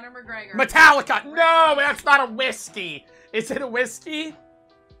 Metallica, Conor McGregor... Metallica! No, that's not a whiskey! Is it a whiskey? Do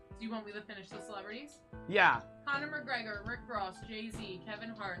you want me to finish the celebrities? Yeah. Conor McGregor, Rick Ross, Jay-Z, Kevin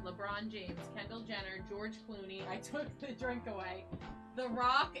Hart, LeBron James, Kendall Jenner, George Clooney, I took the drink away, The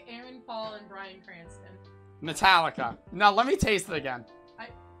Rock, Aaron Paul, and Bryan Cranston. Metallica. Now, let me taste it again.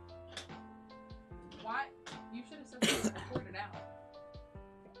 What? You should have said something to report it out.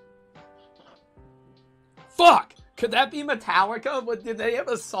 Fuck! Could that be Metallica? But did they have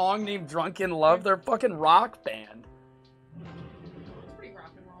a song named Drunk in Love? They're a fucking rock band. It's pretty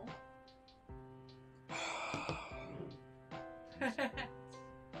rock and roll.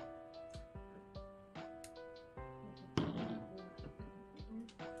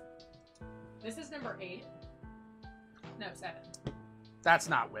 This is number 8. No, 7. That's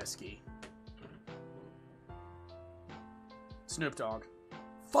not whiskey. Snoop Dogg.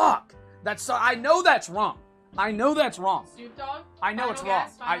 Fuck! That's so. I know that's wrong. I know that's wrong. Snoop Dogg? I know it's wrong.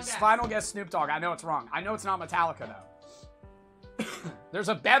 Final guess Snoop Dogg. I know it's wrong. I know it's not Metallica though. There's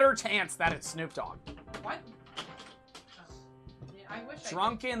a better chance that it's Snoop Dogg. What? Oh. Yeah, I wish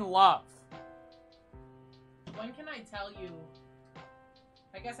Drunk in Love. When can I tell you?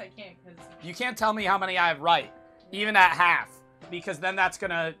 I guess I can't because... You can't tell me how many I have right, even at half, because then that's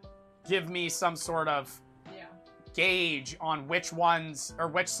gonna give me some sort of gauge on which ones or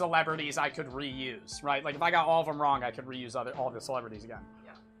which celebrities I could reuse, right? Like if I got all of them wrong, I could reuse all the celebrities again.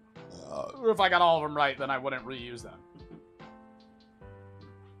 Yeah. Or if I got all of them right, then I wouldn't reuse them.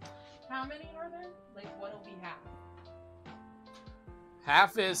 How many are there? Like what'll be half?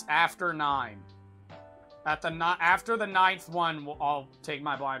 Half is after 9. After the 9th one, I'll take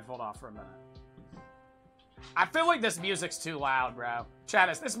my blindfold off for a minute. I feel like this music's too loud, bro. Chat,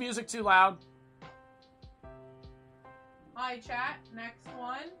 is this music too loud? Hi, chat. Next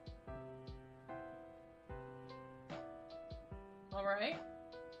one. All right.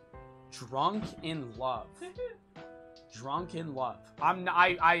 Drunk in Love. Drunk in Love.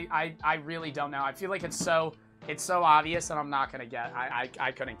 I really don't know. I feel like it's so obvious, and I'm not gonna get.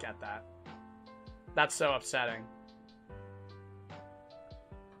 I couldn't get that. That's so upsetting.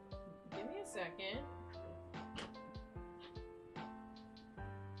 Give me a second.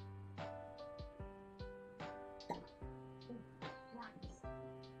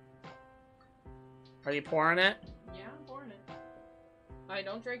 Are you pouring it? Yeah, I'm pouring it. I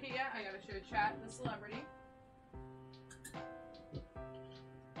don't drink it yet. I gotta show chat the celebrity.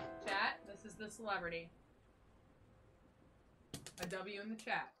 Chat, this is the celebrity. A W in the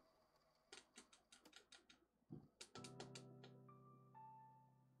chat.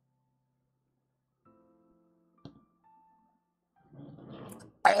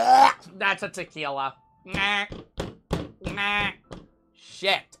 That's a tequila.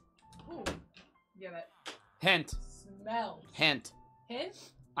 Shit. Ooh. Give it. Hint. Smells. Hint. Hint?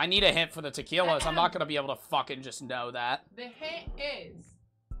 I need a hint for the tequilas. I'm not gonna be able to fucking just know that. The hint is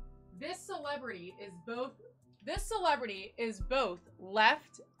this celebrity is both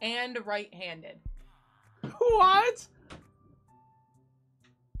left and right-handed. What?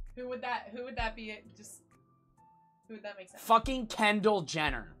 Who would that be? Who would that make sense? Fucking Kendall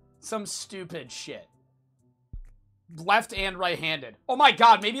Jenner. Some stupid shit. Left and right-handed. Oh my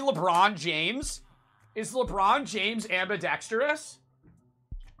god, maybe LeBron James? Is LeBron James ambidextrous?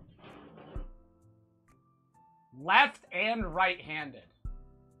 Left and right-handed.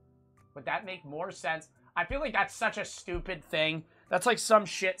 Would that make more sense? I feel like that's such a stupid thing. That's like some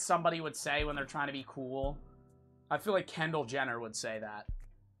shit somebody would say when they're trying to be cool. I feel like Kendall Jenner would say that.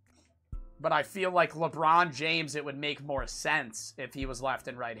 But I feel like LeBron James, it would make more sense if he was left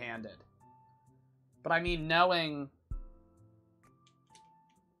and right-handed. But I mean, knowing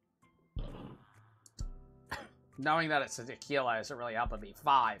that it's a tequila isn't really helping me.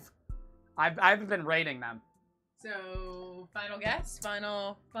 5. I haven't been rating them. So, final guess?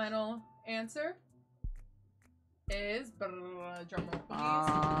 Final answer? Is... drum roll, please.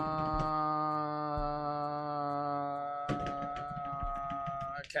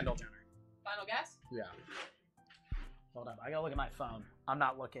 Kendall Jenner. Final guess? Yeah. Hold up. I gotta look at my phone. I'm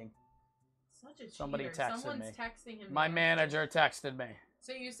not looking. Such a Somebody cheater. texted Someone's me. texting him. My now. manager texted me.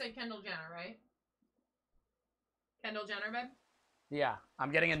 So you said Kendall Jenner, right? Kendall Jenner, babe? Yeah.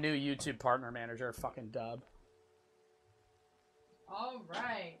 I'm getting a new YouTube partner manager. Fucking dub. All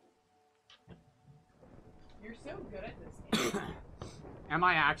right. You're so good at this game. Am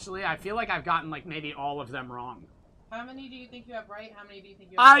I actually? I feel like I've gotten like maybe all of them wrong. How many do you think you have right? How many do you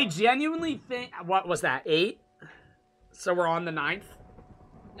think you have I wrong? genuinely think... What was that? 8? So we're on the 9th?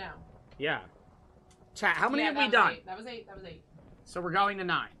 No. Yeah. Chat, how many have we was done? 8. That was 8. That was 8. So we're going to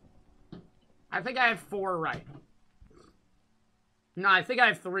 9. I think I have 4 right. No, I think I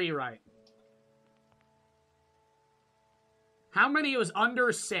have 3 right. How many was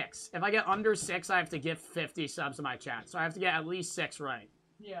under 6? If I get under 6, I have to give 50 subs to my chat. So I have to get at least 6 right.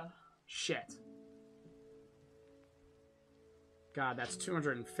 Yeah. Shit. God, that's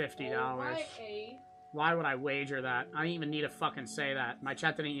 $250. Alright. Why would I wager that? I didn't even need to fucking say that. My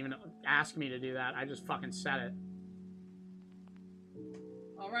chat didn't even ask me to do that. I just fucking said it.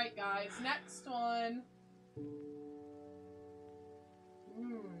 Alright, guys. Next one.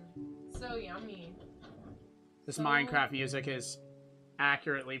 So yummy. This Minecraft music is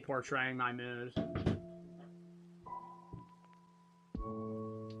accurately portraying my mood.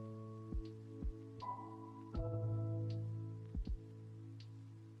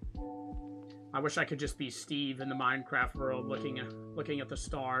 I wish I could just be Steve in the Minecraft world looking at the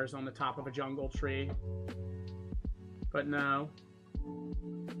stars on the top of a jungle tree. But no.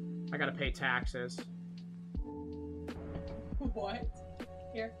 I gotta pay taxes. What?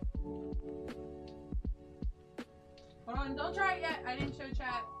 Here. Hold on, don't try it yet. I didn't show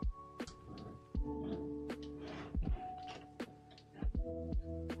chat.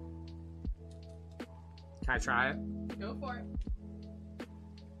 Can I try it? Go for it.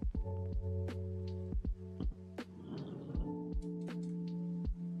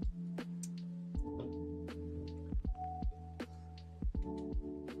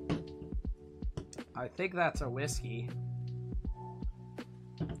 I think that's a whiskey.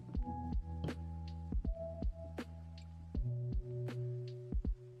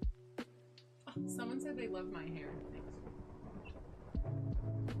 Someone said they love my hair. Thanks.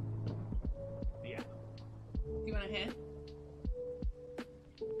 Yeah. Do you want a hint?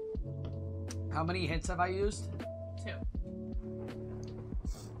 How many hints have I used? 2.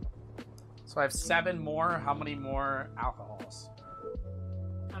 So I have 7 more. How many more alcohols?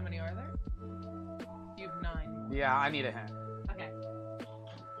 How many are there? You have 9. Yeah, I need a hint. Okay.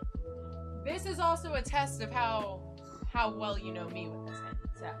 This is also a test of how well you know me with this hint.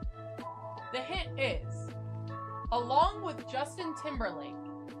 So, the hint is, along with Justin Timberlake,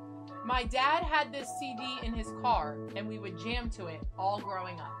 my dad had this CD in his car, and we would jam to it all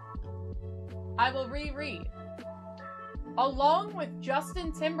growing up. I will reread. Along with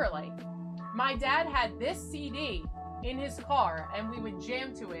Justin Timberlake, my dad had this CD in his car, and we would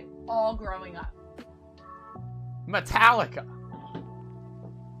jam to it all growing up. Metallica.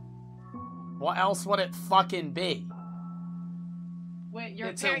 What else would it fucking be? Wait,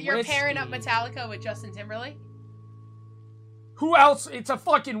 It's you're pairing up whiskey. Metallica with Justin Timberlake? Who else? It's a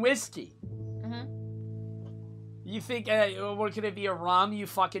fucking whiskey. Mm-hmm. You think, what could it be, a rum? You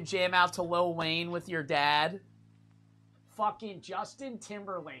fucking jam out to Lil Wayne with your dad? Fucking Justin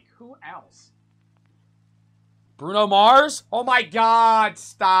Timberlake. Who else? Bruno Mars? Oh my god,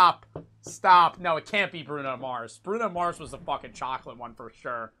 stop. Stop. No, it can't be Bruno Mars. Bruno Mars was the fucking chocolate one for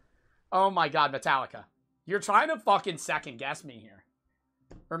sure. Oh my god, Metallica. You're trying to fucking second guess me here.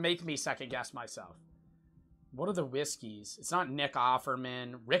 Or make me second guess myself. What are the whiskeys? It's not Nick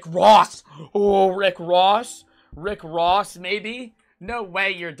Offerman. Rick Ross! Oh, Rick Ross? Rick Ross, maybe? No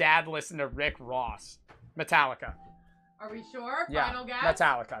way your dad listened to Rick Ross. Metallica. Are we sure? Yeah, Final guess?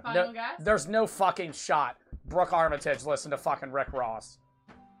 Metallica. Final guess? There's no fucking shot Brooke Armitage listened to fucking Rick Ross.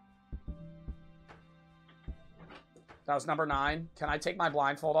 That was number 9. Can I take my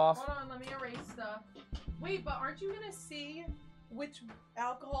blindfold off? Hold on, let me erase stuff. Wait, but aren't you gonna see which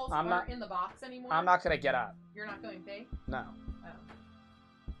alcohols aren't in the box anymore? I'm not gonna get up. You're not going to? No. Oh.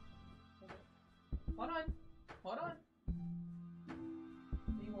 Hold on. Hold on. Are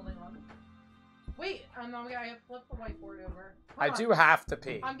you holding on? Wait, I have to flip the whiteboard over. I do have to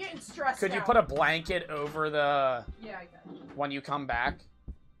pee. I'm getting stressed Could you out. put a blanket over the... Yeah, I can. When you come back?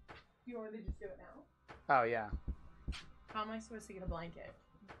 You want me to just do it now? Oh, yeah. How am I supposed to get a blanket?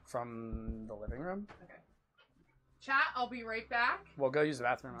 From the living room? Okay. Chat, I'll be right back. We'll go use the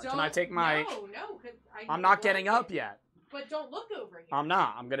bathroom. Can I take my... No, I'm not getting up yet. But don't look over here. I'm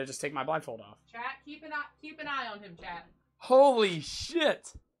not. I'm gonna just take my blindfold off. Chat, keep an eye on him, chat. Holy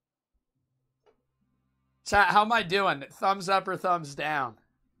shit! Chat, how am I doing? Thumbs up or thumbs down?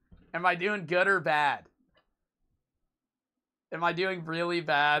 Am I doing good or bad? Am I doing really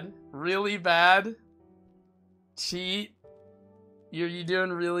bad? Really bad? Cheat? Are you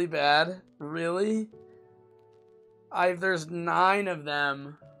doing really bad? Really? There's 9 of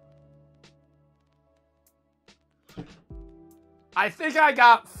them. I think I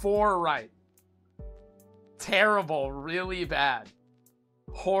got 4 right. Terrible. Really bad.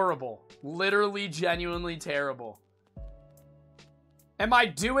 Horrible. Literally, genuinely terrible. Am I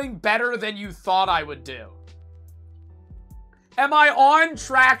doing better than you thought I would do? Am I on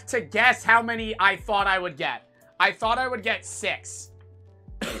track to guess how many I thought I would get? I thought I would get 6.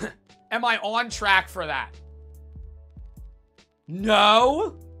 Am I on track for that?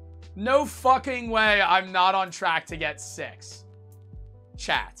 No? No fucking way I'm not on track to get 6.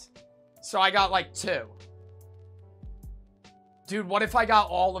 Chat. So I got like 2. Dude, what if I got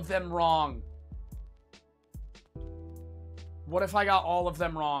all of them wrong? What if I got all of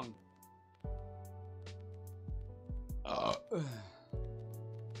them wrong?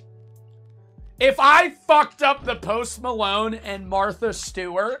 If I fucked up the Post Malone and Martha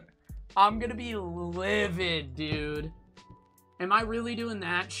Stewart, I'm gonna be livid, dude. Am I really doing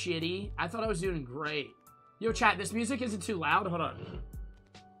that shitty? I thought I was doing great. Yo, chat, this music isn't too loud. Hold on.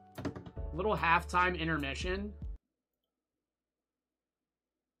 Little halftime intermission.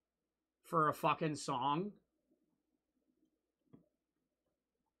 For a fucking song.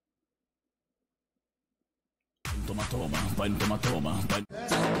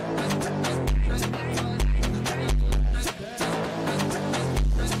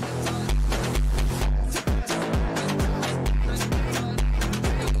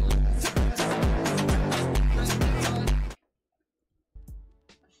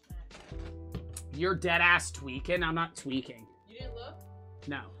 You're dead ass tweaking. I'm not tweaking. You didn't look?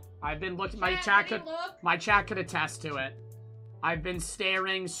 No. I've been looking. Chat, my chat could attest to it. I've been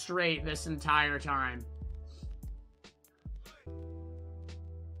staring straight this entire time.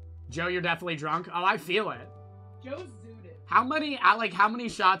 Joe, you're definitely drunk. Oh, I feel it. Joe's zooted. How many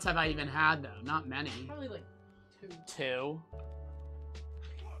shots have I even had though? Not many. Probably like 2. 2.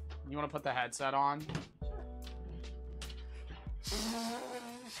 You want to put the headset on? Sure.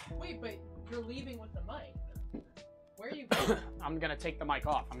 Wait, but you're leaving with the mic. Where are you going? I'm gonna take the mic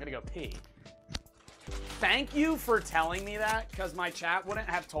off. I'm gonna go pee. Thank you for telling me that, because my chat wouldn't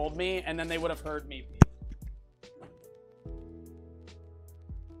have told me, and then they would have heard me pee.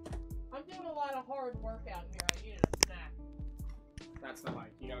 I'm doing a lot of hard work out here. I needed a snack. That's the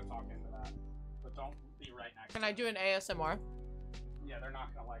mic. You gotta talk into that. But don't be right next to Can I do an ASMR? Yeah, they're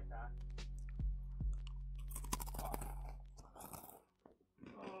not gonna like that.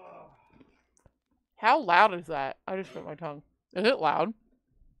 How loud is that? I just bit my tongue. Is it loud?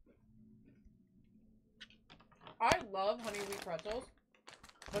 I love honey wheat pretzels,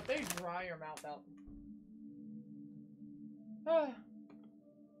 but they dry your mouth out.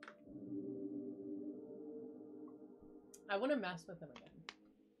 I want to mess with them again.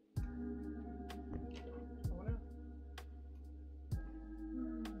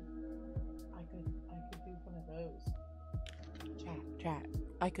 I could do one of those. Chat.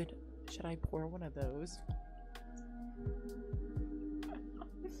 Should I pour one of those?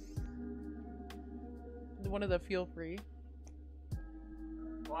 One of the feel free.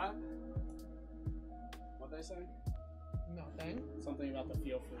 What? What'd they say? Nothing. Something about the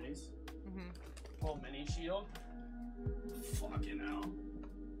feel freeze. Mm-hmm. Whole mini shield. Fucking hell.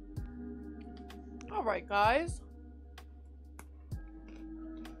 Alright, guys.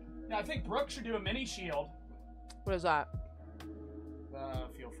 Yeah, I think Brooke should do a mini shield. What is that? The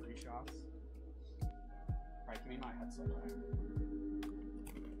feel free shots. Alright, give me my headset back.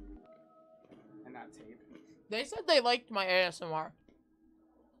 And that tape. They said they liked my ASMR.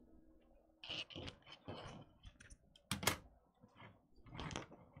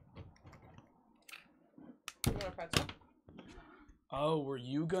 You want a pretzel? Oh, were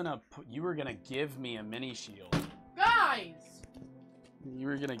you gonna you were gonna give me a mini shield. Guys! You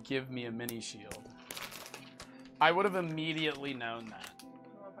were gonna give me a mini shield. I would have immediately known that. You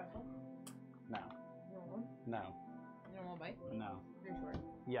want a pretzel? No. You want one? No. You don't want a bite? No. You're sure?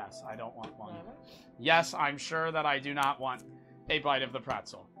 Yes, I don't want one. You want one? Yes, I'm sure that I do not want a bite of the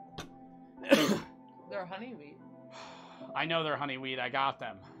pretzel. They're honey wheat. I know they're honey wheat. I got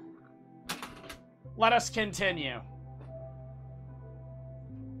them. Let us continue.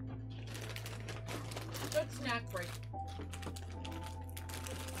 Good snack break.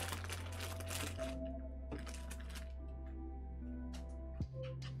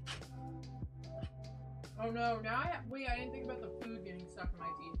 Oh no, now wait, I didn't think about the food getting stuck in my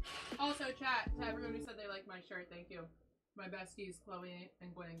teeth. Also, chat, to everyone who said they liked my shirt, thank you. My besties, Chloe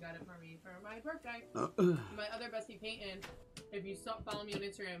and Gwen, got it for me for my birthday. My other bestie, Peyton, if you follow me on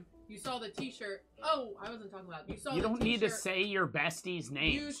Instagram, you saw the t-shirt. Oh, I wasn't talking about it. You don't need to say your bestie's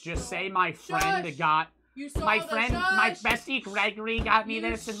names. Just say my my friend got... You saw my the friend, my bestie Gregory got me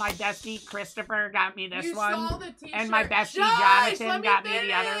this, and my bestie Christopher got me this one. Saw the t-shirt. And my bestie Shush, Jonathan got me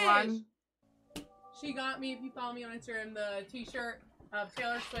the other one. She got me, if you follow me on Instagram, the t-shirt of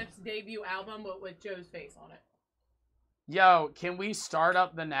Taylor Swift's debut album, but with Joe's face on it. Yo, can we start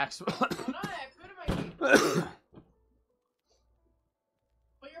up the next one? I'm not food in my teeth.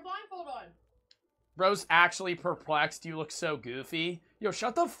 Put your blindfold on. Bro's actually perplexed. You look so goofy. Yo,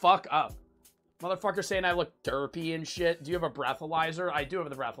 shut the fuck up. Motherfucker saying I look derpy and shit. Do you have a breathalyzer? I do have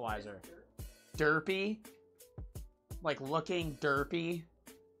the breathalyzer. Derpy? Like looking derpy?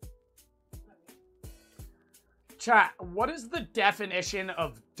 Chat, what is the definition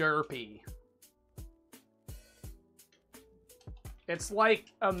of derpy? It's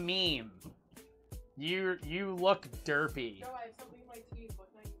like a meme. You look derpy. Joe, I have something in my teeth.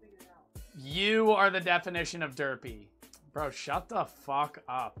 What can I figure it out? You are the definition of derpy. Bro, shut the fuck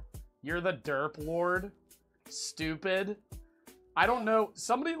up. You're the derp lord. Stupid. I don't know.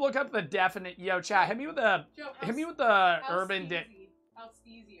 Somebody look up the definite. Yo, chat, hit me with the urban How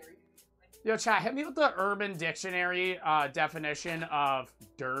steezy are you? Yo, chat, hit me with the Urban Dictionary definition of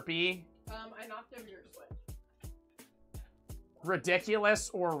derpy. I knocked over your switch. Ridiculous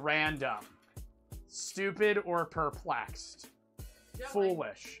or random. Stupid or perplexed. Joe,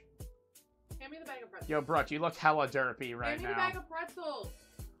 Foolish. Hand me the bag of pretzels. Yo, Brooke, you look hella derpy right Hand me now. the bag of pretzels.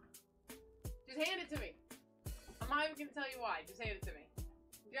 Just hand it to me. I'm not even gonna tell you why. Just hand it to me.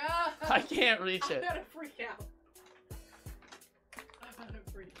 Yeah. I can't reach it. I'm gonna freak out. I'm gonna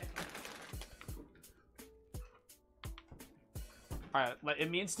freak out. Alright, it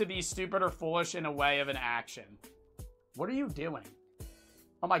means to be stupid or foolish in a way of an action. What are you doing?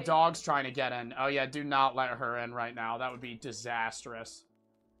 Oh, my dog's trying to get in. Oh, yeah, do not let her in right now. That would be disastrous.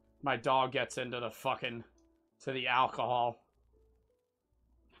 My dog gets into the fucking... to the alcohol.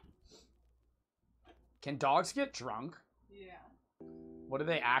 Can dogs get drunk? Yeah. What do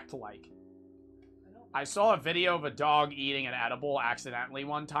they act like? I saw a video of a dog eating an edible accidentally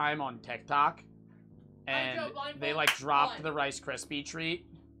one time on TikTok. And they, like, dropped the Rice Krispie treat.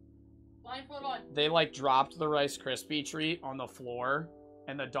 Blindfold on. They, like, dropped the Rice Krispie treat on the floor.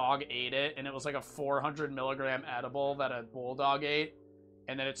 And the dog ate it. And it was, like, a 400 milligram edible that a bulldog ate.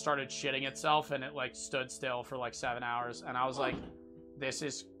 And then it started shitting itself. And it, like, stood still for, like, 7 hours. And I was like, this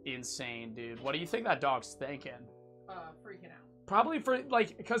is insane, dude. What do you think that dog's thinking? Freaking out. Probably for,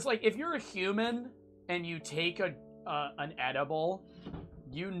 like, because, like, if you're a human and you take an edible,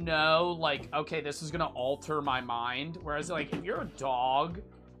 you know, like, okay, this is gonna alter my mind. Whereas, like, if you're a dog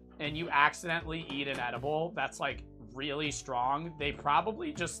and you accidentally eat an edible that's, like, really strong, they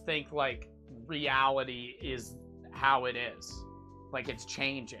probably just think, like, reality is how it is. Like, it's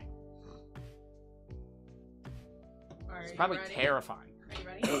changing. Alright, It's probably terrifying. Are you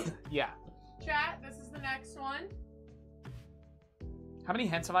ready? Yeah. Chat, this is the next one. How many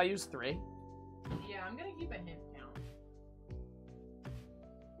hints have I used? 3? Yeah, I'm gonna keep a hint count.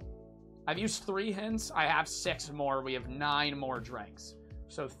 I've used 3 hints. I have 6 more. We have 9 more drinks.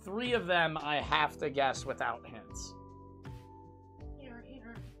 So 3 of them I have to guess without hints. Here.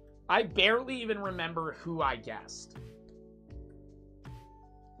 I barely even remember who I guessed.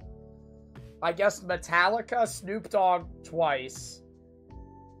 I guessed Metallica, Snoop Dogg twice.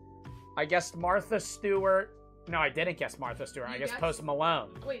 I guessed Martha Stewart. No, I didn't guess Martha Stewart. I guessed Post Malone.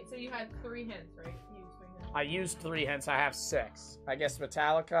 Wait, so you had 3 hints, right? You used 3 hints. I used 3 hints. I have 6. I guessed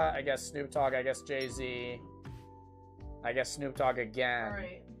Metallica. I guessed Snoop Dogg. I guessed Jay-Z. I guess Snoop Dogg again. All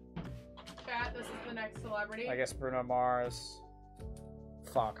right. Chat, this is the next celebrity. I guess Bruno Mars.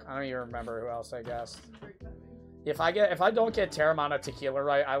 Fuck, I don't even remember who else I guessed. If I don't get Terramana Tequila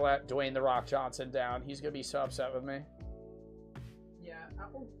right, I let Dwayne The Rock Johnson down. He's gonna be so upset with me. Yeah.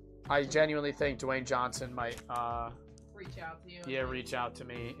 I genuinely think Dwayne Johnson might reach out to you. Yeah, reach out to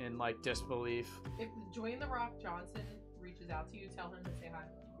me in like disbelief. If Dwayne The Rock Johnson reaches out to you, tell him to say hi.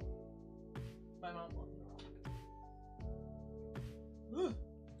 My mom will.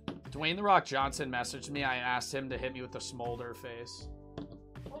 Dwayne The Rock Johnson messaged me. I asked him to hit me with the smolder face.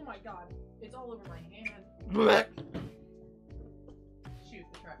 Oh my god, it's all over my hand. Blech. Shoot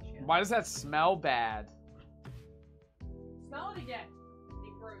the trash can. Why does that smell bad? Smell it again.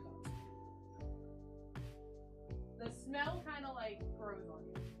 It grows on you. The smell kind of like grows on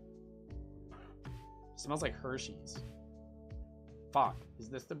you. Smells like Hershey's. Fuck. Is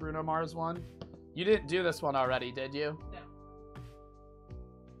this the Bruno Mars one? You didn't do this one already, did you? No.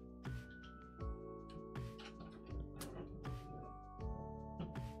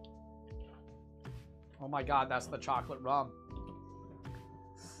 Oh my god, that's the chocolate rum.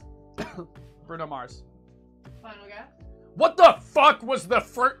 Bruno Mars. Final guess? What the fuck was the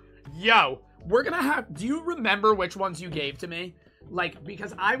first... Yo, we're gonna have... Do you remember which ones you gave to me? Like,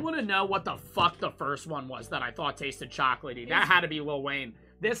 because I want to know what the fuck the first one was that I thought tasted chocolatey. That had to be Lil Wayne.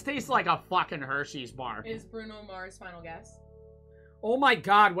 This tastes like a fucking Hershey's bar. Is Bruno Mars final guess? Oh my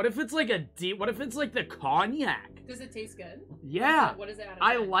god, what if it's like a deep... What if it's like the cognac? Does it taste good? Yeah. What is it out of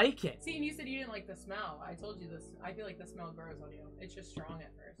I 10? like it. See, and you said you didn't like the smell. I told you this. I feel like the smell grows on you. It's just strong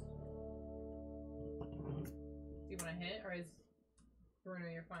at first. Do you want a hint, or is Bruno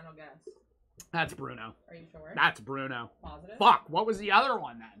your final guess? That's Bruno. Are you sure? That's Bruno. Positive? Fuck, what was the other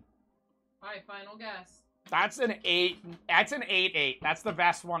one then? Alright, final guess. That's an 8. That's an 8-8. That's the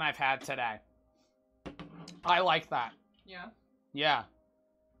best one I've had today. I like that. Yeah? Yeah.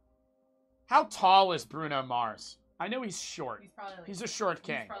 How tall is Bruno Mars? I know he's short. He's probably like... He's a short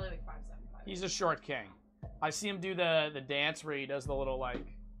king. He's probably like 5'7". He's a short king. I see him do the dance where he does the little, like...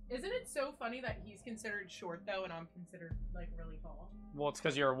 Isn't it so funny that he's considered short, though, and I'm considered, like, really tall? Well, it's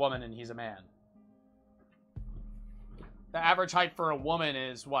because you're a woman and he's a man. The average height for a woman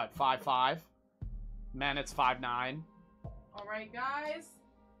is, what, 5'5"? Men, it's 5'9". Alright, guys.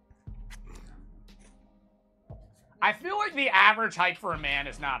 I feel like the average height for a man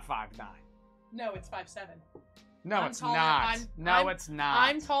is not 5'9". No, it's 5'7". No, it's not. No, it's not.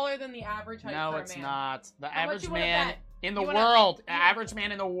 I'm taller than the average height for a man. No, it's not. The How much average you wanna man bet? in the You wanna- world, you- average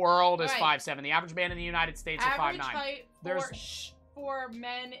man in the world is Right. 5'7". The average man in the United States is Average 5'9". height There's for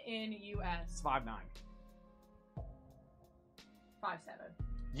men in U.S. It's 5'9".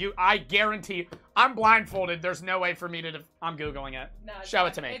 5'7". I guarantee. I'm blindfolded. There's no way for me to. I'm googling it. No, it's Show it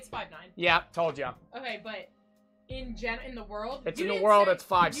five- to me. It's 5'9". Yeah, told you. Okay, but in the world, It's you in the didn't world. say- It's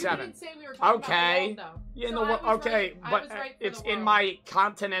 5'7". You didn't say we were talking Okay. about the world, though. Yeah, in So the I world. was Okay, right- I but was right for it's the in world. my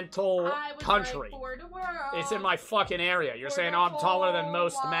continental I was country. right for the world. It's in my fucking area. You're For saying, the oh, I'm taller than whole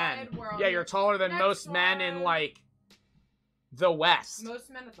most men. wide world. Yeah, you're taller than Next most men in, one. like, the West. Most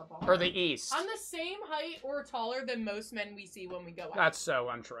men at the bar. Or the East. I'm the same height or taller than most men we see when we go out. That's so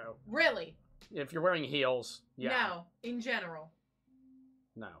untrue. Really? If you're wearing heels, yeah. No. In general.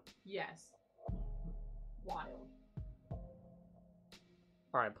 No. Yes. Wild.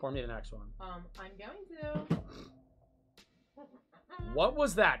 Alright, pour me the next one. I'm going to. What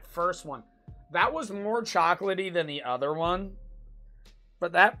was that first one? That was more chocolatey than the other one.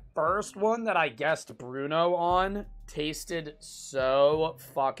 But that first one that I guessed Bruno on tasted so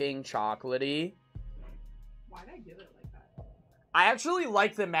fucking chocolatey. Why'd I give it like that? I actually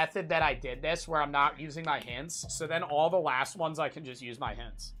like the method that I did this where I'm not using my hints. So then all the last ones I can just use my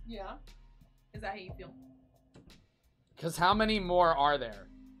hints. Yeah. Is that how you feel? Because how many more are there?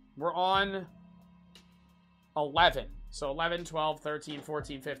 We're on 11. So 11, 12, 13,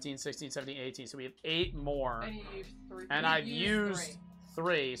 14, 15, 16, 17, 18. So we have 8 more. And you used 3. And You I've used 3.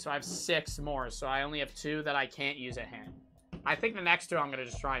 3. So I have 6 more. So I only have 2 that I can't use a hint. I think the next 2 I'm going to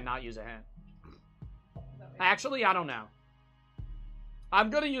just try and not use a hint. Actually, I don't know. I'm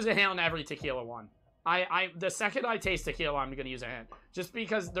going to use a hint on every tequila one. The second I taste tequila, I'm going to use a hint. Just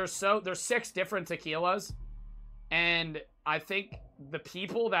because there's 6 different tequilas. And I think the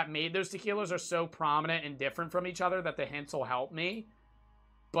people that made those tequilas are so prominent and different from each other that the hints will help me.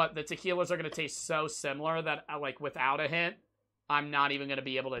 but the tequilas are going to taste so similar that, like, without a hint, I'm not even going to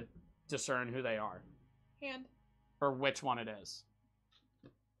be able to discern who they are. Hand. Or which one it is.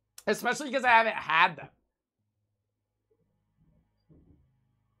 Especially because I haven't had them.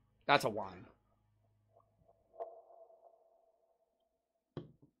 That's a wine.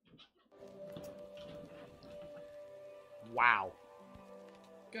 Wow.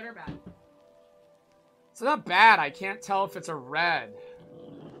 Good or bad? It's not bad. I can't tell if it's a red.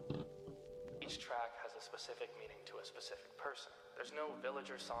 Each track has a specific meaning to a specific person. There's no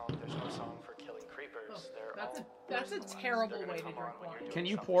villager song, there's no song for killing creepers. That's a terrible way to drink wine. Can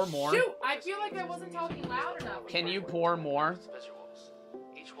you pour more? Shoot! I feel like I wasn't talking loud enough. Can you pour more? Visuals.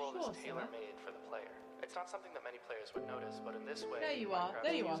 Each world is tailor-made for the player. It's not something that many players would notice, but in this way, There you are.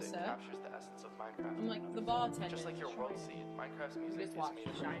 There you are, music sir. captures the essence of Minecraft. I'm like the bartender. Just like your world seed, Minecraft's music is just watched made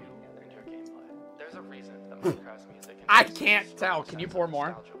the of Shining meaning the other in day. your gameplay. There's a reason that Minecraft's music I can't tell. Can you pour more?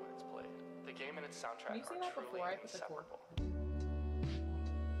 nostalgia when it's played. The game and its soundtrack You've seen are that truly before, I put the cork. inseparable.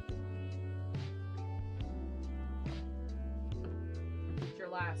 It's your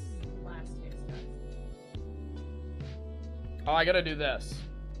last taste test. Oh, I gotta do this.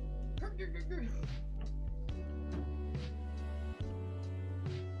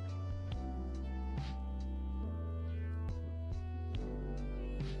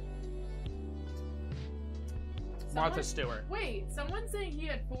 Martha Stewart. Wait, someone's saying he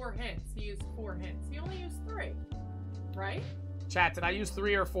had 4 hints. He used 4 hints. He only used 3. Right? Chat, did I use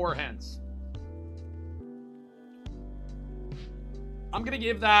 3 or 4 hints? I'm gonna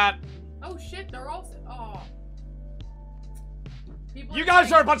give that... Oh shit, they're all... Oh. People You guys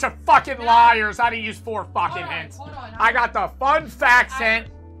saying- are a bunch of fucking liars. I didn't use 4 fucking Hold on, hints. hold on. I got the fun facts hint.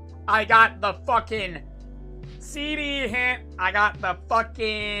 I got the fucking CD hint. I got the fucking...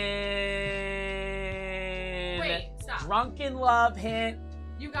 Wait, stop. Drunken love hint.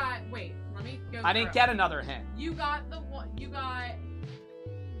 You got... Wait, let me go I didn't through. get another hint. You got the one... You got...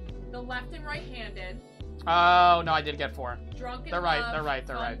 The left and right-handed. Oh, no, I did get 4. Drunken They're right, love, they're right,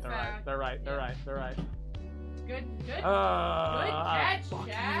 they're fun right, they're right, fact. they're right, they're right, they're right. Good, good. Good Fuck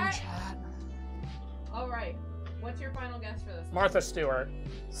catch, you, chat. All right. What's your final guess for this one? Martha Stewart,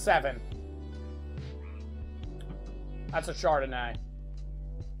 7. That's a Chardonnay.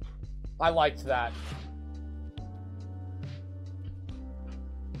 I liked that.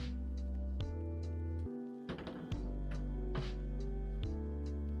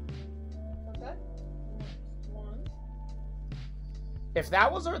 Okay. Next one. If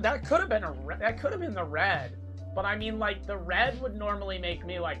that was that could have been that could have been the red, but I mean, like, the red would normally make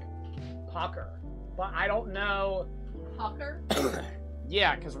me like pucker, but I don't know. Pucker?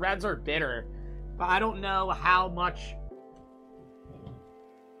 Yeah, because reds are bitter, but I don't know how much.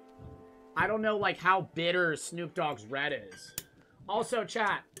 I don't know, like, how bitter Snoop Dogg's red is. Also,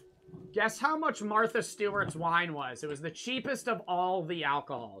 chat, guess how much Martha Stewart's wine was? It was the cheapest of all the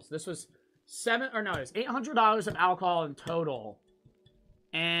alcohols. This was it was $800 of alcohol in total.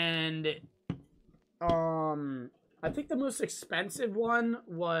 And, I think the most expensive one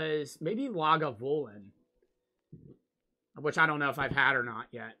was maybe Lagavulin, which I don't know if I've had or not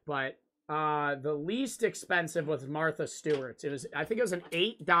yet, but the least expensive was Martha Stewart's. I think it was an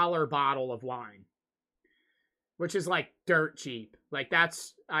 $8 bottle of wine, which is like dirt cheap. Like,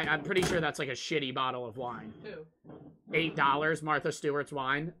 I'm pretty sure that's like a shitty bottle of wine. Who? $8 Martha Stewart's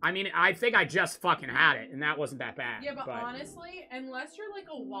wine. I mean, I think I just fucking had it, and that wasn't that bad. Yeah, but honestly, unless you're like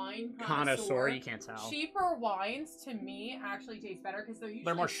a wine connoisseur, you can't tell. Cheaper wines to me actually taste better because they're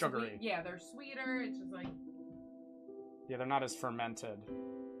usually more sugary. Yeah, they're sweeter. It's just like Yeah, they're not as fermented.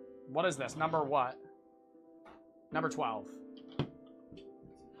 What is this? Number what? Number 12.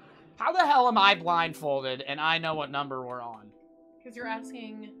 How the hell am I blindfolded and I know what number we're on? because you're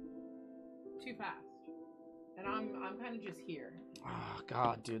asking too fast, and I'm kind of just here. Oh,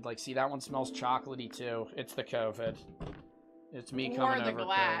 God, dude. Like, see, that one smells chocolatey, too. It's the COVID. It's me Or coming the over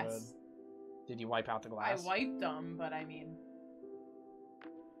glass. COVID. Did you wipe out the glass? I wiped them, but I mean.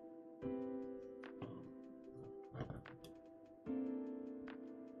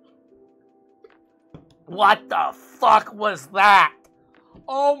 What the fuck was that?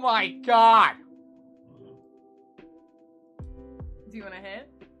 Oh my God. Do you want to hit?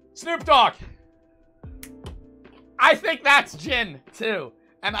 Snoop Dogg. I think that's gin, too.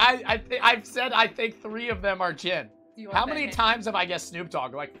 And I've said I think 3 of them are gin. Do you want How that many hint? times have I guessed Snoop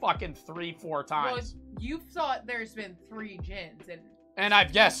Dogg? Like fucking 3-4 times. Well, you've thought there's been 3 gins, And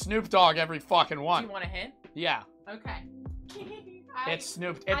I've guessed Snoop Dogg every fucking do one. you want a hint? Yeah. Okay. It's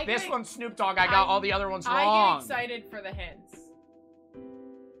Snoop. I If this get- one's Snoop Dogg, I got all the other ones I wrong. get excited for the hints.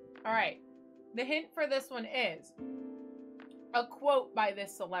 All right. The hint for this one is a quote by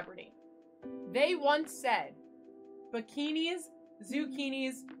this celebrity. They once said, bikinis,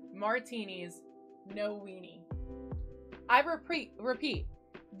 zucchinis, martinis, no weenie. I repeat,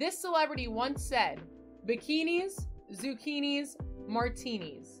 this celebrity once said, bikinis, zucchinis,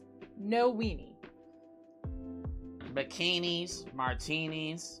 martinis, no weenie. Bikinis,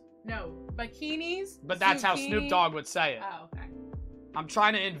 martinis. No, bikinis, But that's how Snoop Dogg would say it. Oh, okay. I'm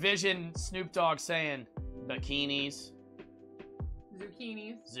trying to envision Snoop Dogg saying bikinis,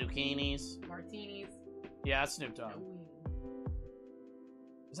 zucchinis, martinis. Yeah, that's Snoop Dogg. No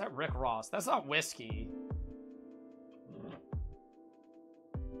weenie. Is that Rick Ross? That's not whiskey.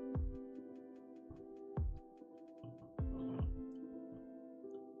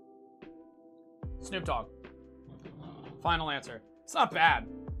 Snoop Dogg. Final answer. It's not bad.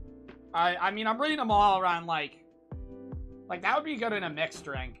 I mean, I'm reading them all around like that would be good in a mixed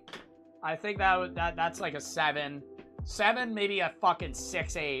drink. I think that's like a 7. 7, maybe a fucking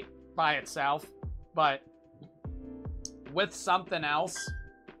 6, 8 by itself. But with something else,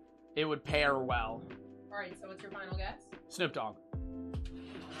 it would pair well. Alright, so what's your final guess? Snoop Dogg.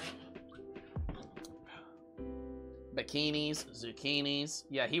 Bikinis, zucchinis.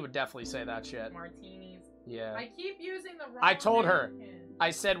 Yeah, he would definitely say that shit. Martinis. Yeah. I keep using the wrong I told her. American.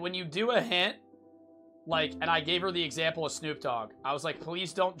 I said, when you do a hint, like, and I gave her the example of Snoop Dogg. I was like,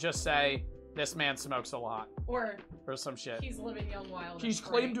 please don't just say, this man smokes a lot. Or some shit. he's living young wild. He's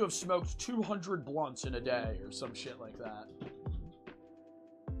claimed to have smoked 200 blunts in a day, or some shit like that.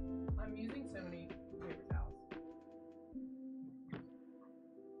 I'm using so many paper towels.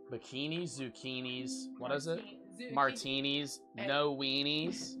 Bikinis, zucchinis, what is it? Zucchini. Martinis, And- no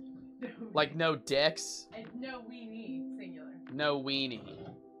weenies. No, Like, no dicks. and no weenie, singular. No weenie.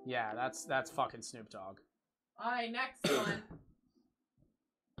 Yeah, that's fucking Snoop Dogg. Alright, next one.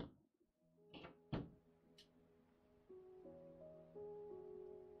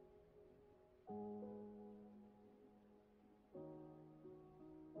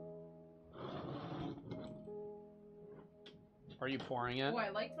 Are you pouring it? Oh, I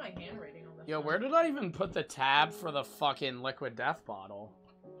liked my handwriting on this. Yo, one. where did I even put the tab for the fucking liquid death bottle?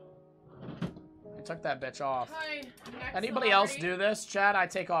 I took that bitch off. Hi, next Anybody else celebrity. do this, Chad? I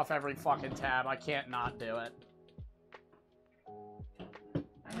take off every fucking tab. I can't not do it.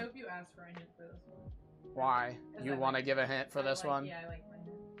 I hope you asked for a hint for this one. Why? 'Cause You I want to like- give a hint for I this like- one? Yeah, I like my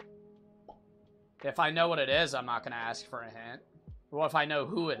hint. If I know what it is, I'm not going to ask for a hint. Well, if I know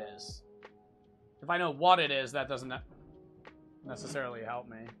who it is. If I know what it is, that doesn't necessarily help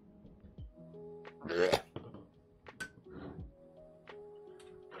me.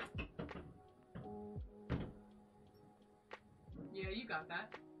 Yeah, you got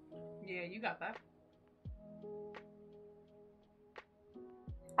that. Yeah, you got that.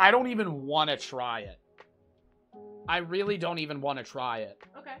 I don't even want to try it. I really don't even want to try it.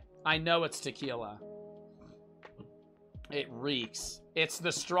 Okay. I know it's tequila. It reeks. It's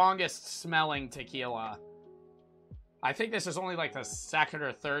the strongest smelling tequila. I think this is only like the second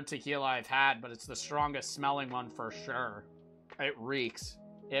or third tequila I've had, but it's the strongest smelling one for sure. It reeks.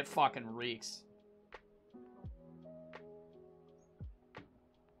 It fucking reeks.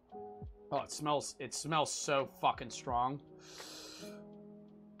 Oh, it smells so fucking strong.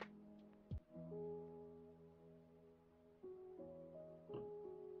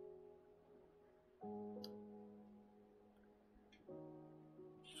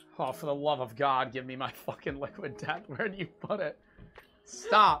 Oh, for the love of God, give me my fucking liquid death. Where do you put it?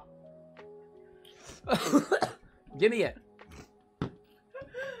 Stop. Give me it.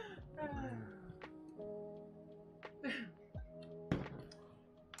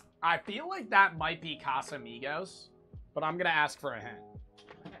 I feel like that might be Casamigos, but I'm gonna ask for a hint.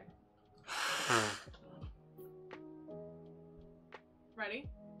 Okay. Ready?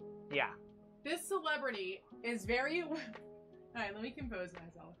 Yeah. This celebrity is very... Alright, let me compose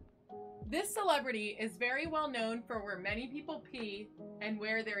myself. This celebrity is very well known for where many people pee and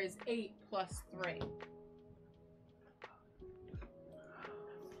where there is 8 plus 3.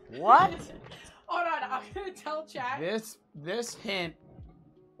 What? Hold on, I'm gonna tell chat. This hint.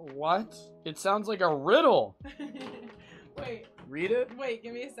 What? It sounds like a riddle. Wait, Read it. wait,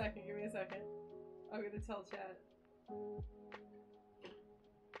 give me a second, I'm gonna tell chat.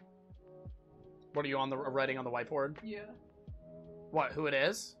 What are you on the writing on the whiteboard? Yeah. What? Who it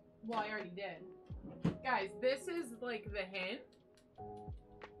is? Well, I already did. Guys, this is like the hint.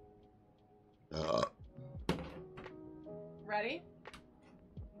 Ready?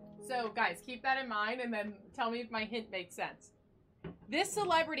 So, guys, keep that in mind and then tell me if my hint makes sense. This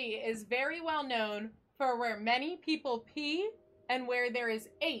celebrity is very well known for where many people pee and where there is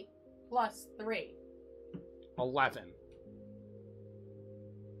 8 plus 3. 11.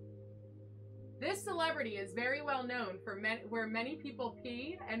 This celebrity is very well known for where many people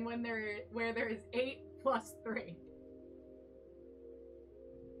pee and where there is 8 plus 3.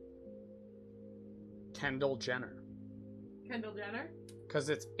 Kendall Jenner. Kendall Jenner? Because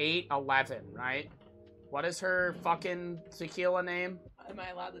it's 8-11, right? What is her fucking tequila name? Am I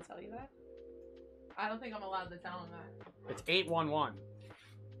allowed to tell you that? I don't think I'm allowed to tell him that. It's 811.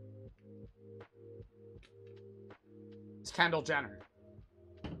 It's Kendall Jenner.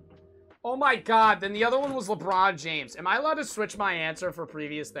 Oh my god, then the other one was LeBron James. Am I allowed to switch my answer for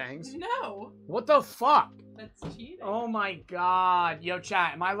previous things? No! What the fuck? That's cheating. Oh my god. Yo,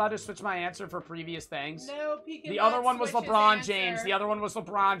 chat, am I allowed to switch my answer for previous things? No, he The other one was LeBron James. The other one was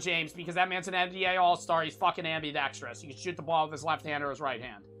LeBron James because that man's an NBA All-Star. He's fucking ambidextrous. He can shoot the ball with his left hand or his right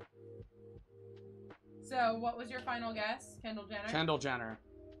hand. So, what was your final guess? Kendall Jenner? Kendall Jenner.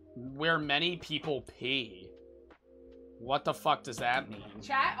 Where many people pee. What the fuck does that mean?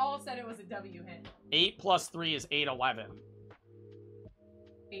 Chat all said it was a W hint. 8 plus 3 is 8-11.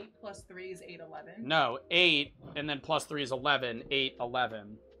 8 plus 3 is 8-11? No, 8, and then plus 3 is 11.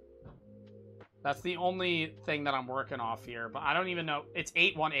 8-11. That's the only thing that I'm working off here, but I don't even know. It's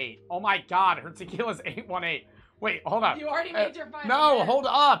 818. Oh my god, her tequila's 818. Wait, hold up. You already made your final No, guess. hold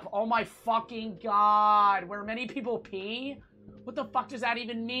up. Oh my fucking god. Where many people pee? What the fuck does that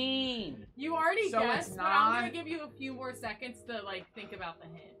even mean? You already So guessed, it's but I'm not- gonna give you a few more seconds to, like, think about the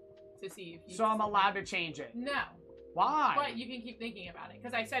hint. To see if you... So I'm allowed to change it. No. Why? But you can keep thinking about it.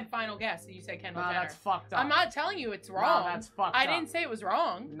 Because I said final guess, so you said Kendall Nah, Jenner. that's fucked up. I'm not telling you it's Nah, wrong. that's fucked I up. didn't say it was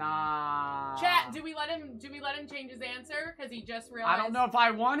wrong. Nah. Chat, do we let him change his answer? Because he just realized... I don't know if I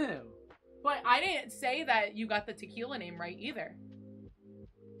want to. But I didn't say that you got the tequila name right either.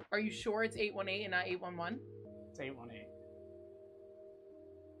 Are you sure it's 818 and not 811? It's 818.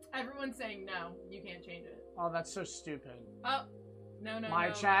 Everyone's saying no, you can't change it. Oh, that's so stupid. Oh, no. My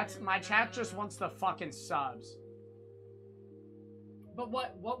chat just wants the fucking subs. But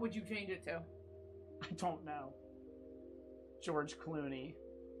what would you change it to? I don't know. George Clooney.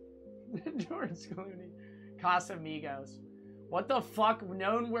 George Clooney. Casamigos. What the fuck?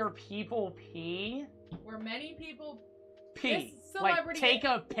 Known where people pee? Where many people Pee. This Like, celebrity- take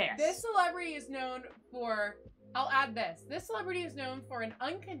a piss. This celebrity is known for... I'll add this. This celebrity is known for an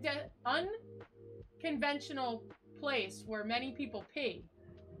unconventional place where many people pee.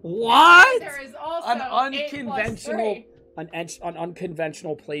 What? There is also An 8 plus unconventional... 3, An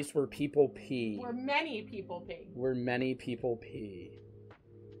unconventional place where people pee. where many people pee. Where many people pee.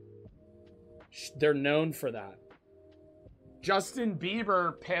 They're known for that. Justin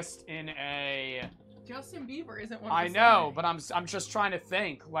Bieber pissed in a... Justin Bieber isn't one of I the know, celebrities. but I'm just trying to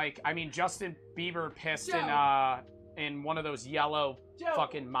think. Like, I mean, Justin Bieber pissed Joe. in one of those yellow Joe,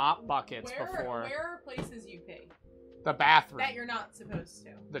 fucking mop buckets before. Where are places you pee The bathroom. that you're not supposed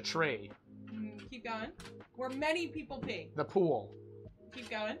to? The tree. Keep going. Where many people pee. The pool. Keep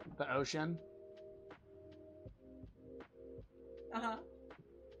going. The ocean. Uh-huh.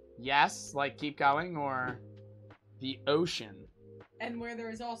 Yes, like keep going, or the ocean. And where there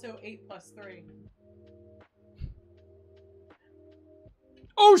is also 8 plus 3.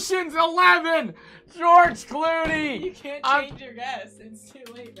 Ocean's 11! George Clooney! You can't I'm- change your guess. It's too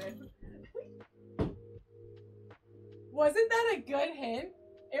late, man. Wasn't that a good hint?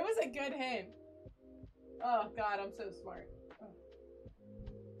 It was a good hint. Oh, God, I'm so smart.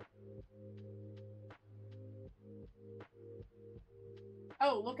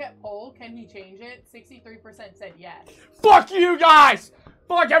 Oh, look at poll. Can he change it? 63% said yes. Fuck you guys!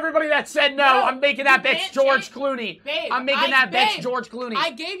 Fuck everybody that said no! No, I'm making that you bitch can't George change- Clooney! Babe, I'm making that babe, bitch George Clooney! I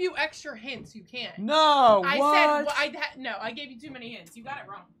gave you extra hints. You can't. No, I what? said no. I gave you too many hints. You got it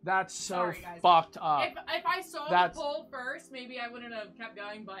wrong. That's so Sorry, guys. fucked up. If I saw That's- the poll first, maybe I wouldn't have kept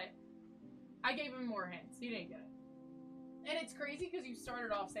going. But I gave him more hints. He didn't get it. And it's crazy because you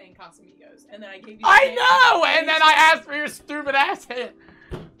started off saying Casamigos, and then I gave you. I the know! hint. And then I asked for your stupid ass hint.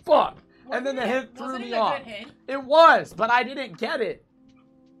 Fuck. And then the Wasn't hint it- threw wasn't me it a off. good hint? It was, but I didn't get it.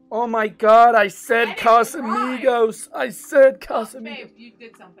 Oh my god, I said I didn't Casamigos. I said Oh, Casamigos. babe, you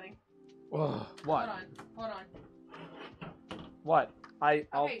did something. Ugh, what? Hold on. What? I'll...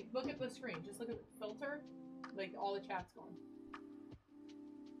 Okay, look at the screen. Just look at the filter. Like, all the chat's gone.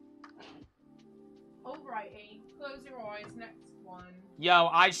 Alright, 8. Close your eyes. Next one. Yo,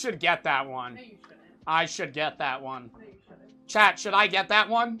 I should get that one. No, you shouldn't. I should get that one. No, you shouldn't. Chat, should I get that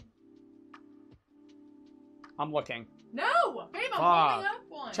one? I'm looking. No! Babe, I'm Fuck. holding up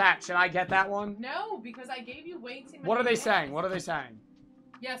one. Chat, should I get that one? No, because I gave you way too many What are they hints. saying? What are they saying?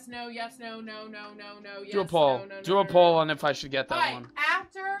 Yes, no, yes, no, no, no, no, no, yes, Do a poll. no, no, Do no, a no, poll no. on if I should get that Alright, one.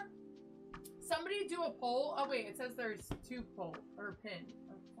 after somebody do a poll. Oh wait, it says there's 2 poll or pin.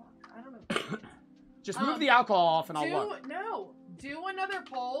 Oh fuck, I don't know. Just move the alcohol off and I'll look. No. Do another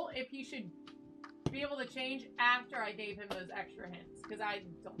poll if he should be able to change after I gave him those extra hints. Because I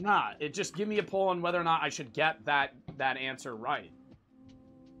don't... Nah, just give me a poll on whether or not I should get that answer right.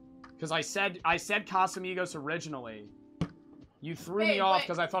 Because I said Casamigos originally. You threw me off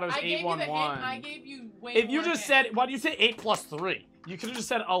because I thought it was 811. I gave you way If you more just said, why do you say 8 plus 3? You could have just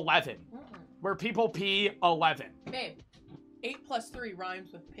said 11. Where people pee 11. Babe, 8 plus 3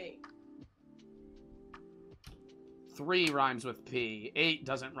 rhymes with P. 3 rhymes with P. 8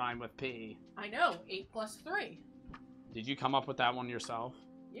 doesn't rhyme with P. I know. 8 plus 3. Did you come up with that one yourself?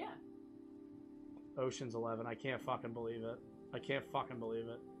 Yeah. Ocean's 11. I can't fucking believe it. I can't fucking believe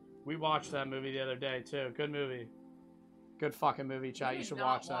it. We watched that movie the other day, too. Good movie. Good fucking movie, chat. You should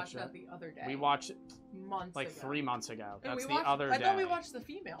watch that shit. That the other day. We watched it months like ago. 3 months ago. And That's the other day. I thought we watched the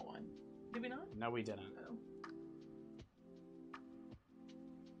female one. Did we not? No, we didn't. No.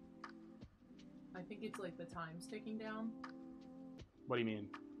 I think it's like the time's ticking down. What do you mean?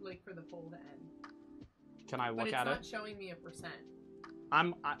 Like for the poll to end. Can I look at it? But it's not showing me a percent.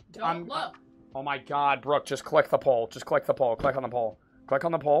 I'm look. Oh my god, Brooke, just click the poll. Just click the poll. Click on the poll. Click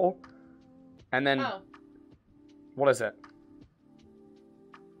on the poll. And then... Oh. What is it?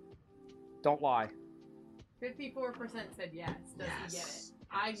 Don't lie. 54% said yes. Does he get it?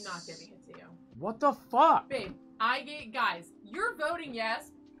 I'm not giving it to you. What the fuck? Babe, guys, you're voting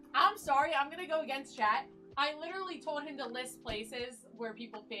yes. I'm sorry, I'm gonna go against chat. I literally told him to list places where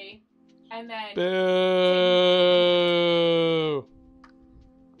people pee, and then... Boo!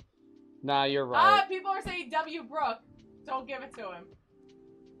 Nah, you're right. People are saying W. Brooke. Don't give it to him.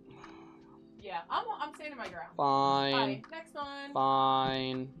 Yeah, I'm standing my ground. Fine. Alright, next one.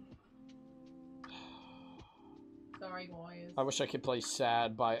 Fine. Sorry, boys. I wish I could play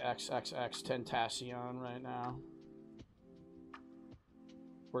Sad by XXX Tentacion right now.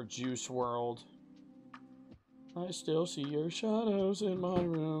 Or Juice WRLD. I still see your shadows in my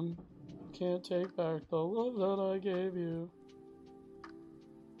room. Can't take back the love that I gave you.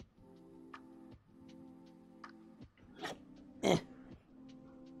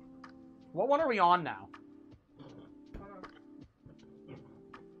 What one are we on now?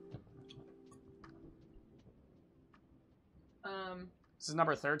 This is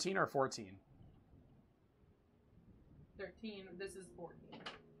number 13 or 14? 13. This is 14.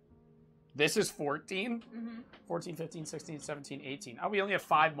 This is 14? Mm-hmm. 14, 15, 16, 17, 18. Oh, we only have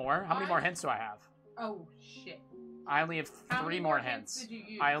 5 more? How many more hints do I have? Oh, shit. I only have 3 more hints. Did you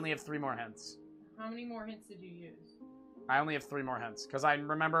use? I only have 3 more hints. How many more hints did you use? I only have 3 more hints. Because I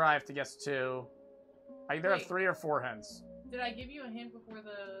remember I have to guess 2. I either have 3 or 4 hints. Did I give you a hint before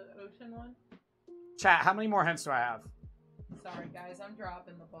the ocean one? Chat, how many more hints do I have? Sorry, guys. I'm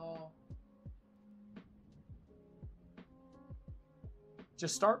dropping the ball.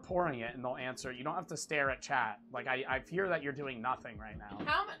 Just start pouring it and they'll answer. You don't have to stare at chat. Like, I fear that you're doing nothing right now.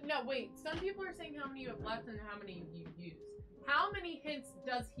 No, wait. Some people are saying how many you have left and how many you've used. How many hints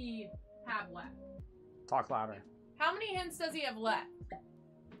does he have left? Talk louder. How many hints does he have left?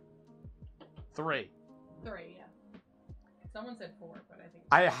 3. 3, yeah. Someone said 4, but I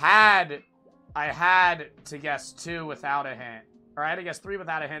think... I had to guess 2 without a hint. Or I had to guess 3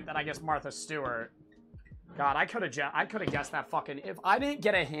 without a hint, then I guess Martha Stewart. God, I could have guessed that fucking... If I didn't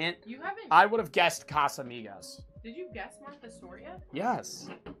get a hint, I would have guessed Casamigos. Did you guess Martha Stewart yet? Yes.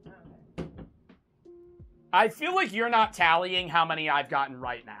 Okay. I feel like you're not tallying how many I've gotten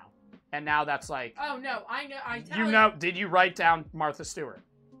right now. And now that's like... Oh, no, I know. I tallied... You know, did you write down Martha Stewart?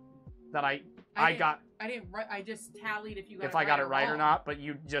 That I got... I didn't write... I just tallied if you got if I got it right or not, but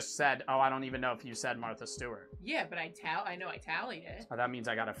you just said, oh, I don't even know if you said Martha Stewart. Yeah, but I know I tallied it. Oh, that means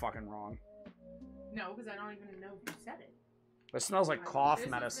I got it fucking wrong. No, because I don't even know if you said it. It smells like cough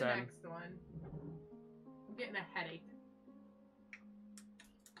medicine. This is the next one. I'm getting a headache.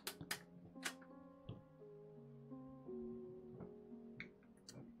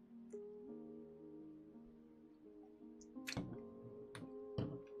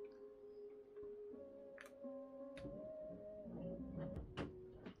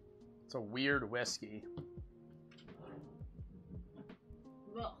 It's a weird whiskey.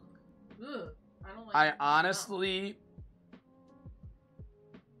 Ugh. Ugh. I don't like I honestly...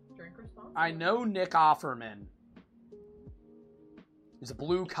 Drink responsibly. I know Nick Offerman. He's a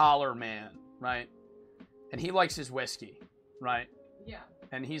blue-collar man, right? And he likes his whiskey, right? Yeah.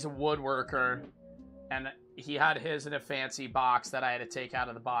 And he's a woodworker. And he had his in a fancy box that I had to take out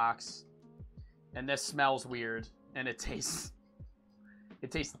of the box. And this smells weird. And it tastes... It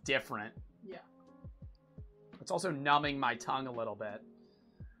tastes different. Yeah. It's also numbing my tongue a little bit.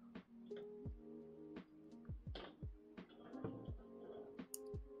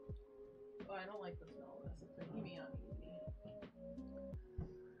 Oh, I don't like the smell of this. It's making me uneasy.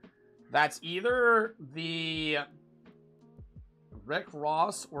 That's either the Rick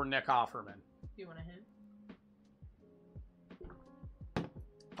Ross or Nick Offerman. Do you want a hint?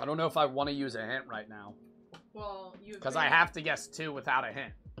 I don't know if I want to use a hint right now. Well, you... Because I have to guess 2 without a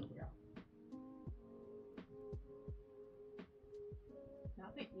hint. Yeah.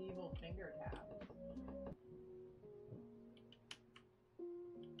 Not the evil finger tap.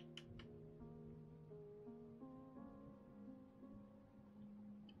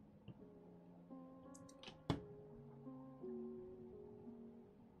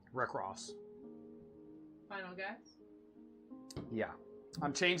 Rick Ross. Final guess? Yeah.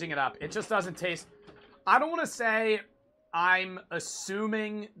 I'm changing it up. It just doesn't taste... I don't want to say I'm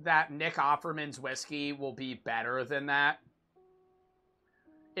assuming that Nick Offerman's whiskey will be better than that.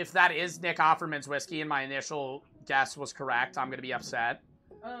 If that is Nick Offerman's whiskey and my initial guess was correct, I'm going to be upset.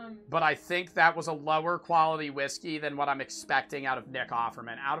 But I think that was a lower quality whiskey than what I'm expecting out of Nick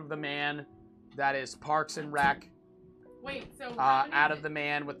Offerman. Out of the man that is Parks and Rec. Wait, so out of the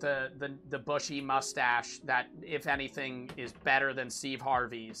man with the bushy mustache that, if anything, is better than Steve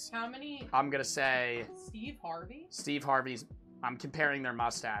Harvey's. How many? I'm going to say... Steve Harvey? Steve Harvey's... I'm comparing their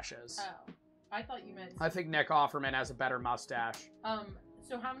mustaches. Oh. I thought you meant... I think Nick Offerman has a better mustache.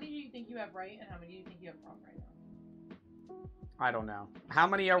 So how many do you think you have right, and how many do you think you have wrong right now? I don't know. How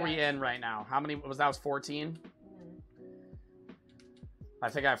many are we in right now? How many... That was 14? Mm-hmm. I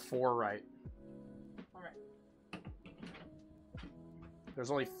think I have 4 right. There's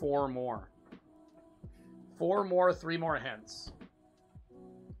only 4 more. 4 more, 3 more hints.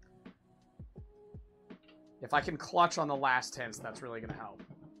 If I can clutch on the last hints, that's really going to help.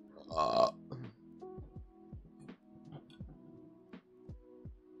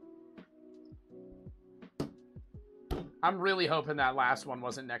 I'm really hoping that last one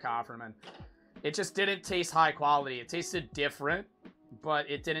wasn't Nick Offerman. It just didn't taste high quality. It tasted different, but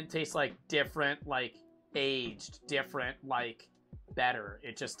it didn't taste like different, like aged, different, like better.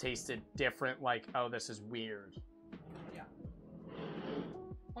 It just tasted different, like, oh, this is weird. Yeah.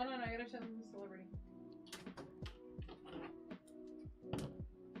 Hold on, I gotta show them the celebrity.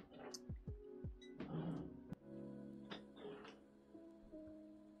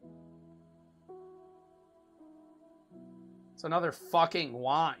 It's another fucking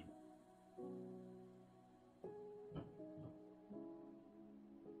wine.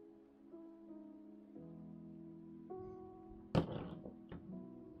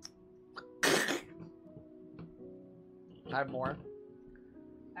 I have more.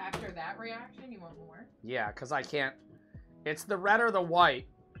 After that reaction, you want more? Yeah, because I can't... It's the red or the white.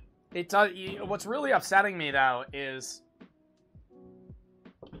 It does. What's really upsetting me, though, is...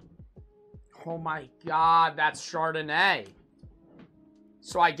 Oh my god, that's Chardonnay.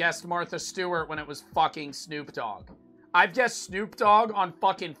 So I guessed Martha Stewart when it was fucking Snoop Dogg. I've guessed Snoop Dogg on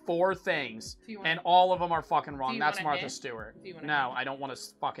fucking 4 things, and all of them are fucking wrong. That's Martha Stewart. No, I don't want to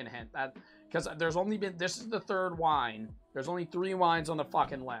fucking hint that. Because there's only been... This is the 3rd wine. There's only 3 wines on the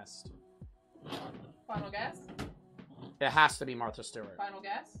fucking list. Final guess? It has to be Martha Stewart. Final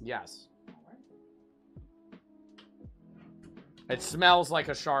guess? Yes. It smells like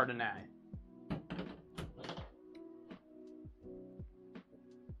a Chardonnay.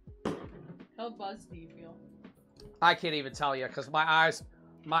 How buzzed do you feel? I can't even tell you because my eyes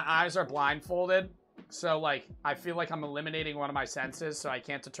are blindfolded. So, like, I feel like I'm eliminating one of my senses, so I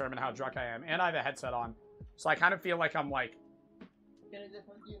can't determine how drunk I am. And I have a headset on. So I kind of feel like I'm, like... In a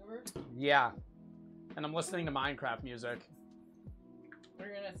different universe? Yeah. And I'm listening to Minecraft music.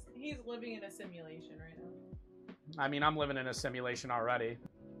 He's living in a simulation right now. I mean, I'm living in a simulation already.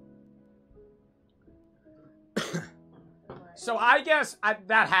 So I guess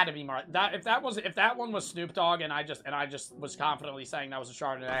that had to be if that one was Snoop Dogg and I just was confidently saying that was a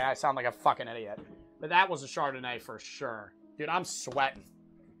Chardonnay, I sound like a fucking idiot. But that was a Chardonnay for sure. Dude, I'm sweating.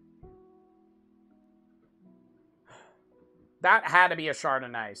 That had to be a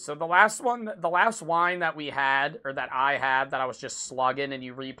Chardonnay. So the last wine that we had, or that I had, that I was just slugging and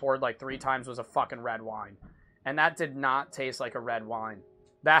you re-poured like 3 times was a fucking red wine. And that did not taste like a red wine.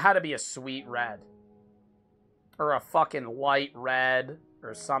 That had to be a sweet red. Or a fucking light red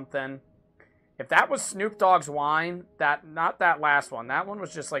or something. If that was Snoop Dogg's wine, not that last one. That one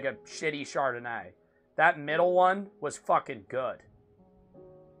was just like a shitty Chardonnay. That middle one was fucking good.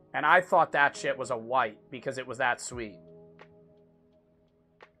 And I thought that shit was a white because it was that sweet.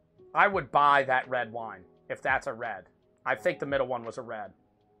 I would buy that red wine if that's a red. I think the middle one was a red.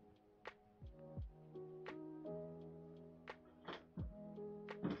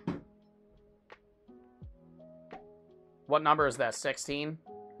 What number is that? 16?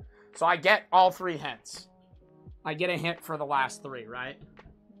 So I get all 3 hints. I get a hint for the last 3, right?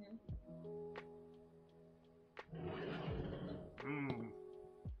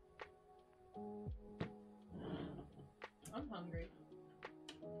 I'm hungry.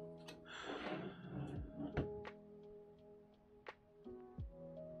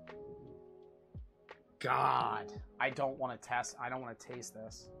 God, I don't want to taste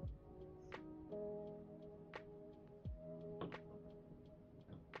this.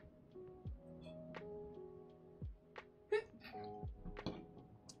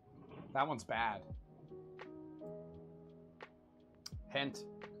 That one's bad. Hint.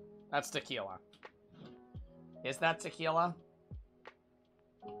 That's tequila. Is that tequila?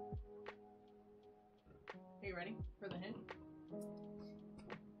 Are you ready for the hint? Do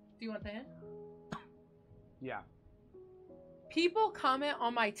you want the hint? Yeah. People comment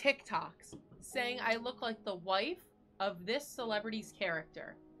on my TikToks saying I look like the wife of this celebrity's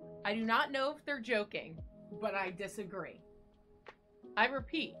character. I do not know if they're joking, but I disagree. I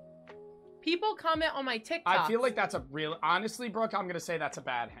repeat. People comment on my TikToks. I feel like that's a real... Honestly, Brooke, I'm going to say that's a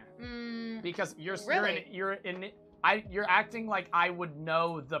bad hint. Because you're acting like I would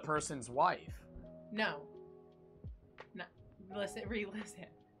know the person's wife. No. Listen, re-listen.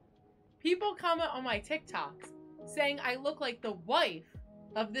 People comment on my TikToks saying I look like the wife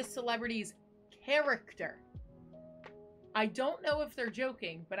of this celebrity's character. I don't know if they're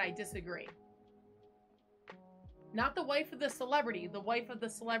joking, but I disagree. Not the wife of the celebrity, the wife of the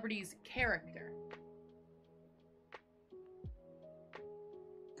celebrity's character.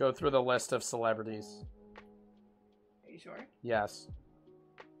 Go through the list of celebrities. Are you sure? Yes.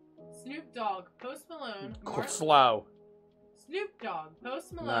 Snoop Dogg, Post Malone, Slow. Snoop Dogg,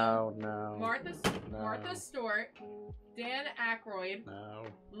 Post Malone, No. Martha Stewart, Dan Aykroyd, No.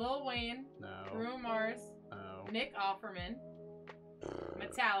 Lil Wayne, No. Bruno Mars, No. Nick Offerman,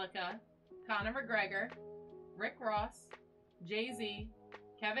 Metallica, Conor McGregor, Rick Ross, Jay-Z,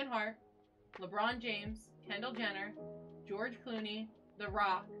 Kevin Hart, LeBron James, Kendall Jenner, George Clooney, The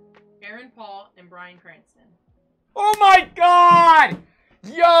Rock, Aaron Paul, and Bryan Cranston. Oh my God!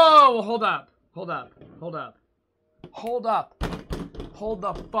 Yo! Hold up. Hold the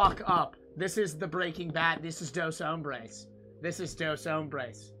fuck up. This is the Breaking Bad. This is Dos Hombres. This is Aaron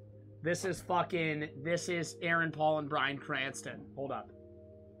Paul and Bryan Cranston. Hold up.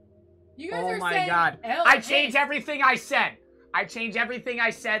 You guys Oh are my saying God. L I changed everything I said.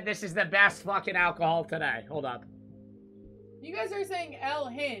 This is the best fucking alcohol today. Hold up. You guys are saying L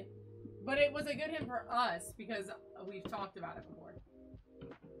hint, but it was a good hint for us because we've talked about it before.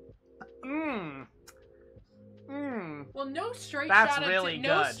 Well, no straight shot of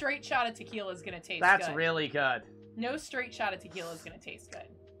tequila is gonna taste good. That's really good. No straight shot of tequila is gonna taste good.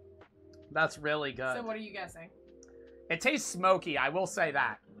 That's really good. So what are you guessing? It tastes smoky, I will say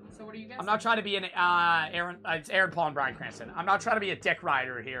that. So what are you guessing? I'm not trying to be it's Aaron Paul and Bryan Cranston. I'm not trying to be a dick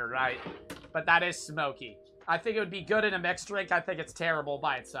rider here, right? But that is smoky. I think it would be good in a mixed drink. I think it's terrible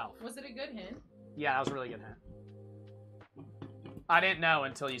by itself. Was it a good hint? Yeah, that was a really good hint. I didn't know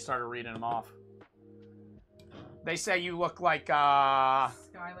until you started reading them off. They say you look like, Skylar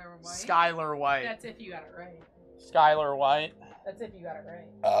White? Skylar White. That's if you got it right. Skylar White. That's if you got it right.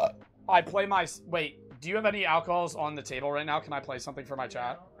 I play my... Wait, do you have any alcohols on the table right now? Can I play something for my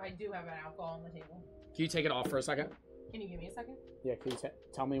chat? No, I do have an alcohol on the table. Can you take it off for a second? Can you give me a second? Yeah, can you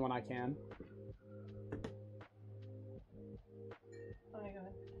tell me when I can? Okay, go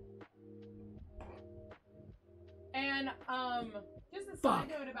ahead. And, just a side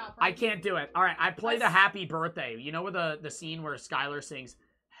note about... I can't do it. All right, I played a happy birthday. You know where the scene where Skylar sings,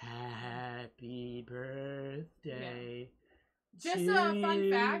 Happy Birthday. Yeah. Just a fun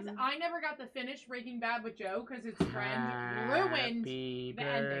fact, I never got to finish Breaking Bad with Joe because his friend ruined the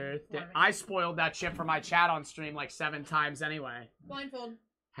ending for me. I spoiled that shit for my chat on stream like 7 times anyway. Blindfold.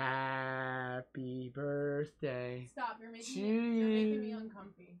 Happy birthday. Stop, you're making me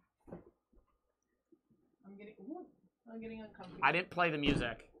uncomfy. I'm getting uncomfortable. I didn't play the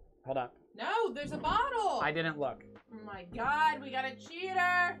music. Hold up. No, there's a bottle. I didn't look. Oh my God, we got a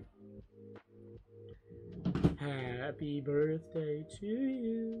cheater. Happy birthday to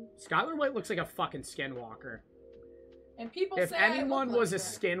you. Skylar White looks like a fucking skinwalker. And people if say anyone was a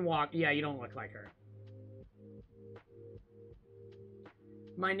skinwalker, yeah, you don't look like her.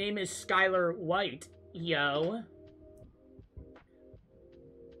 My name is Skylar White, yo.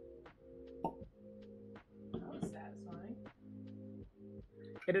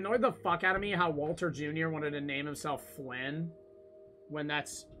 It annoyed the fuck out of me how Walter Jr. wanted to name himself Flynn when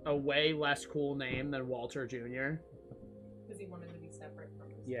that's a way less cool name than Walter Jr. Because he wanted to be separate from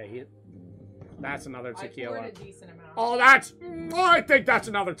his Yeah, that's another tequila. I poured a decent amount Oh, that's... Oh, I think that's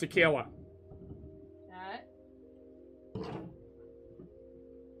another tequila. That.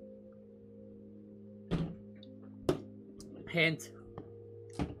 Hint.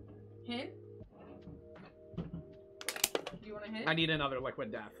 Hint? Do you want a hint? I need another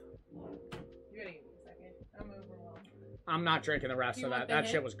liquid death. You gotta give me a second. I'm overwhelmed. I'm not drinking the rest Do you of want that. the That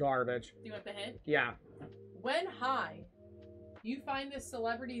hint? shit was garbage. Do you want the hint? Yeah. When high, you find this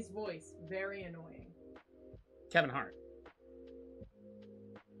celebrity's voice very annoying. Kevin Hart.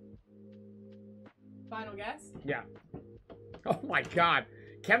 Final guess? Yeah. Oh my god.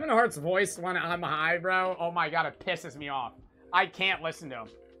 Kevin Hart's voice when I'm high, bro. Oh my god, it pisses me off. I can't listen to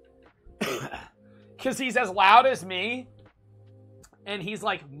him. Because he's as loud as me. And he's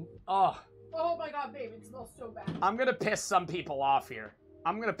like, oh. Oh my god, babe, it smells so bad. I'm gonna piss some people off here.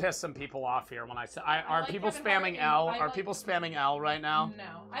 I'm gonna piss some people off here when I say. Are like people Kevin spamming Hart L? in- I Are like- people spamming L right now? No.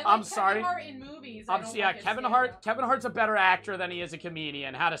 I like I'm Kevin sorry. Hart in movies. Yeah, Kevin Hart. Kevin Hart's a better actor than he is a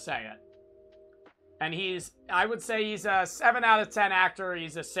comedian. How to say it? And I would say he's a 7 out of 10 actor.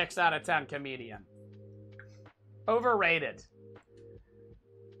 He's a 6 out of 10 comedian. Overrated.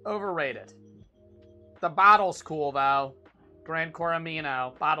 Overrated. The bottle's cool though. Gran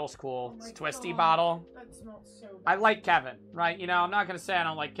Coramino. Bottle's cool. It's a twisty bottle. That smells so bad. I like Kevin, right? You know, I'm not gonna say I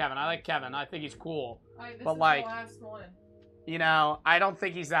don't like Kevin. I like Kevin. I think he's cool. Alright, this But is like, the last one. you know, I don't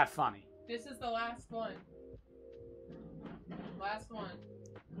think he's that funny. This is the last one. Last one.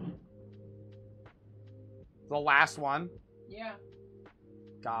 The last one. Yeah.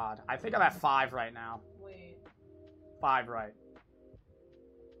 God, I think I'm at 5 right now. Wait. 5 right.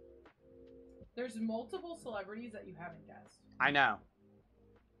 There's multiple celebrities that you haven't guessed. I know.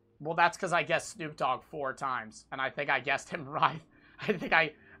 Well, that's because I guessed Snoop Dogg 4 times, and I think I guessed him right. I think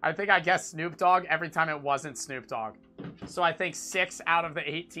I guessed Snoop Dogg every time it wasn't Snoop Dogg. So I think 6 out of the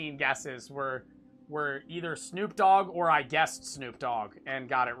 18 guesses were either Snoop Dogg or I guessed Snoop Dogg and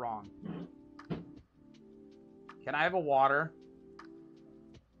got it wrong. Can I have a water?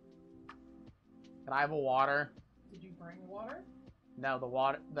 Can I have a water? Did you bring water? No, the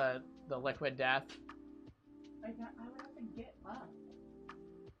water, the liquid death. I would have to get up.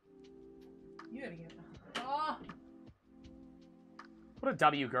 You gotta get up. Oh. What a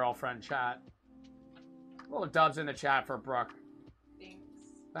W girlfriend chat. Little dubs in the chat for Brooke. Thanks.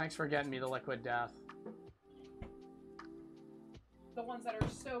 Thanks for getting me the liquid death. The ones that are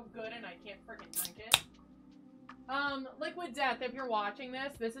so good and I can't freaking drink it. Liquid Death, if you're watching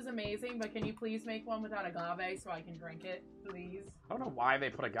this is amazing, but can you please make one without agave so I can drink it, please? I don't know why they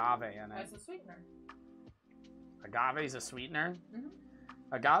put agave in it. As a sweetener. Agave is a sweetener? Mm-hmm.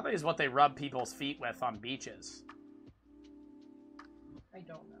 Agave is what they rub people's feet with on beaches. I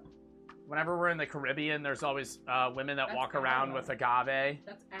don't know. Whenever we're in the Caribbean, there's always women that That's walk around aloe. with agave.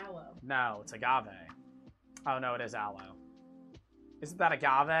 That's aloe. No, it's agave. Oh, no, it is aloe. Isn't that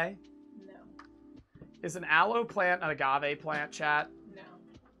agave? No. Is an aloe plant an agave plant, chat? No.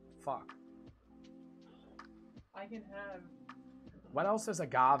 Fuck. I can have... What else is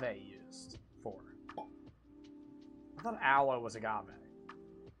agave used for? I thought aloe was agave.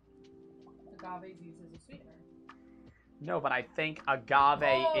 Agave's used as a sweetener. No, but I think agave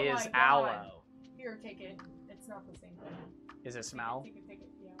Oh is my God. aloe. Here, take it. It's not the same thing. Is it smell? Take it,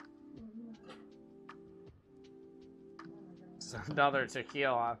 yeah. It's another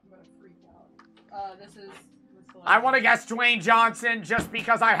tequila. I'm gonna freak out. This is... I want to guess Dwayne Johnson just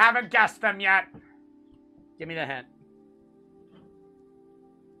because I haven't guessed them yet. Give me the hint.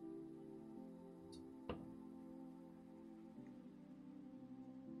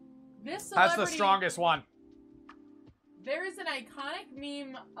 This celebrity... That's the strongest one. There is an iconic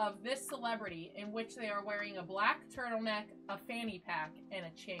meme of this celebrity in which they are wearing a black turtleneck, a fanny pack, and a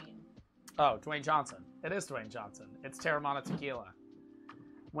chain. Oh, Dwayne Johnson. It is Dwayne Johnson. It's Terramana Tequila.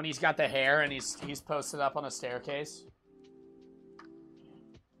 When he's got the hair and he's posted up on a staircase.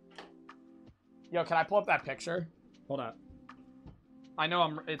 Yo, can I pull up that picture? Hold up. I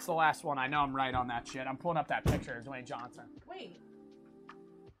know it's the last one. I know I'm right on that shit. I'm pulling up that picture of Dwayne Johnson. Wait.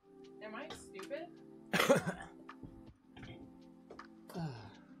 Am I stupid?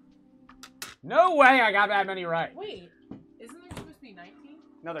 No way I got that many right. Wait. Isn't there supposed to be 19?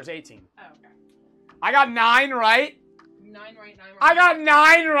 No, there's 18. Oh, okay. I got 9 right. 9 right, 9 right. I got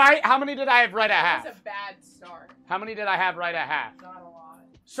 9 right. How many did I have right at half? That was a bad start. How many did I have right at half? Not a lot.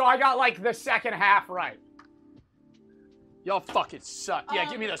 So I got like the second half right. Y'all fucking suck. Yeah,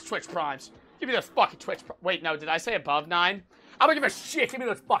 give me those Twitch primes. Give me those fucking Twitch. Wait, no, did I say above 9? I don't give a shit. Give me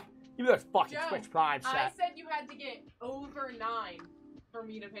those fucking Joe, Twitch primes, I chat. said you had to get over 9 for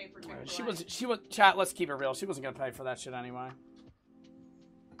me to pay for Chick-fil-A. She was chat. Let's keep it real. She wasn't gonna pay for that shit anyway.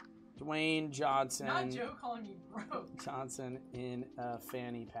 Dwayne Johnson. Not Joe calling you broke. Johnson in a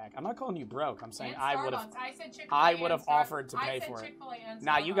fanny pack. I'm not calling you broke. I'm saying And I would have. Starbucks. I said Chick-fil-A I would and have offered to pay I said for it. Chick-fil-A and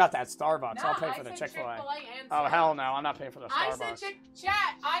Nah, Starbucks. you got that Starbucks. No, I'll pay for I the said Chick-fil-A. Chick-fil-A and Oh Starbucks. hell no! I'm not paying for the I Starbucks. said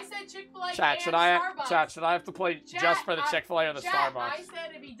Chat. I said Chick-fil-A Chat, and should Starbucks. I have to play just for the Chick-fil-A or the Chat, Starbucks? I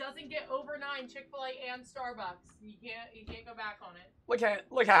said if he doesn't get over 9 Chick-fil-A and Starbucks, you can't go back on it.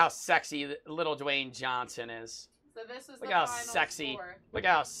 Look how sexy little Dwayne Johnson is. So this is Look the how final sexy. score. Look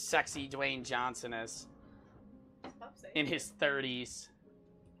how sexy Dwayne Johnson is. Stop saying In it. his 30s.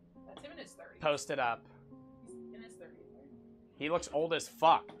 That's him in his 30s. Posted up. He's in his 30s. He looks old as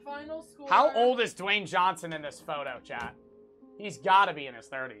fuck. Final score. How old is Dwayne Johnson in this photo, chat? He's gotta be in his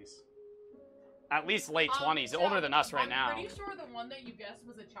 30s. At least late 20s. Older than us right now. I'm pretty sure the one that you guessed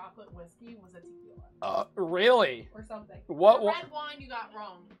was a chocolate whiskey was a tequila. Really? Or something. What? The red wine you got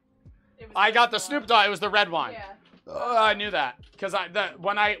wrong. It was I got the Snoop Dogg. It was the red wine. Yeah. I knew that because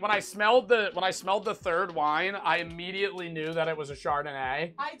when I smelled the third wine, I immediately knew that it was a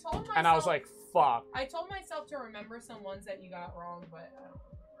Chardonnay, I told myself. and I was like, "Fuck." I told myself to remember some ones that you got wrong, but I don't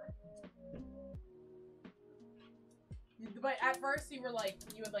remember. But at first you had like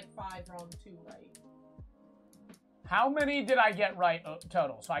 5 wrong, 2 right. How many did I get right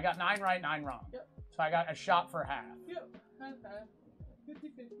total? So I got 9 right, 9 wrong. Yep. So I got a shot for half. Yep.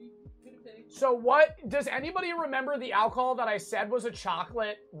 50-50. So what, does anybody remember the alcohol that I said was a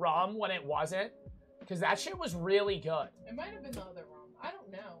chocolate rum when it wasn't? Because that shit was really good. It might have been the other rum. I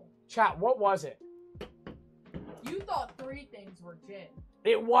don't know. Chat, what was it? You thought 3 things were gin.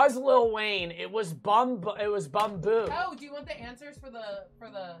 It was Lil Wayne. It was Bamboo. Oh, do you want the answers for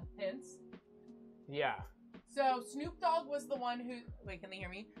the hints? Yeah. So Snoop Dogg was the one who. Wait, can they hear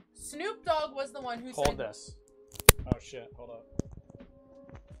me? Snoop Dogg was the one who Hold said. this. Oh shit! Hold up.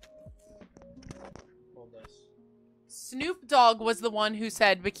 Hold this. Snoop Dogg was the one who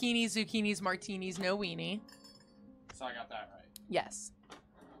said bikinis, zucchinis, martinis, no weenie. So I got that right. Yes.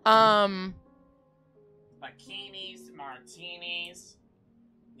 Bikinis, martinis.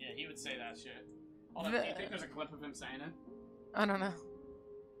 Yeah, he would say that shit. Hold up, do you think there's a clip of him saying it? I don't know.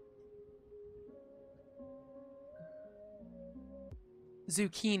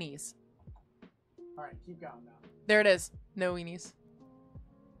 Zucchinis. All right, keep going now. There it is. No weenies.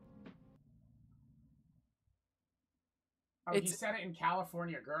 Oh, he said it in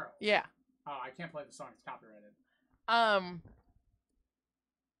California Girl. Yeah. Oh, I can't play the song. It's copyrighted.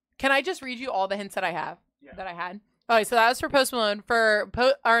 Can I just read you all the hints that I have? Yeah. That I had? Okay, so that was for Post Malone.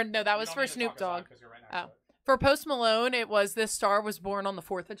 That was for Snoop Dogg. Right For Post Malone, it was This Star Was Born on the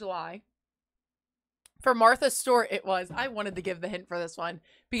 4th of July. For Martha Stewart, it was, I wanted to give the hint for this one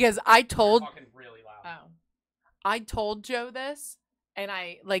because I told, talking really loud. I told Joe this and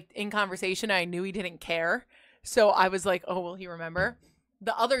in conversation, I knew he didn't care. So I was like, oh, will he remember?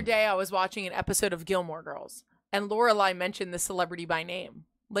 The other day I was watching an episode of Gilmore Girls and Lorelai mentioned the celebrity by name.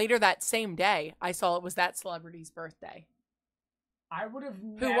 Later that same day, I saw it was that celebrity's birthday. I would have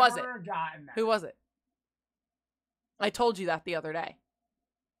Who was it? gotten that. Who was it? I told you that the other day.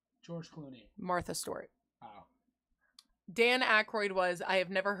 George Clooney. Martha Stewart. Oh. Dan Aykroyd was, I have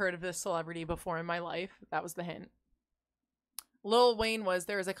never heard of this celebrity before in my life. That was the hint. Lil Wayne was,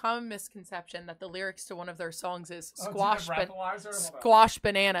 there is a common misconception that the lyrics to one of their songs is squash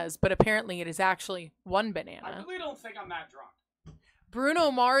bananas, but apparently it is actually one banana. I really don't think I'm that drunk.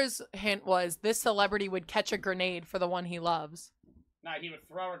 Bruno Mars' hint was, this celebrity would catch a grenade for the one he loves. No, he would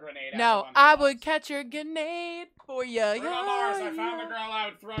throw a grenade at No, I would catch a grenade for you. Bruno Mars, I found the girl I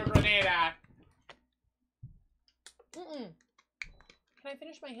would throw a grenade at. Can I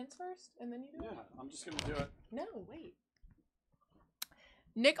finish my hints first and then you do it? Yeah, I'm just gonna do it. No, wait.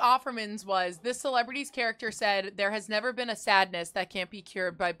 Nick Offerman's was, this celebrity's character said, there has never been a sadness that can't be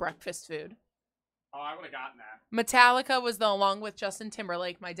cured by breakfast food. Oh, I would have gotten that. Metallica was the along with Justin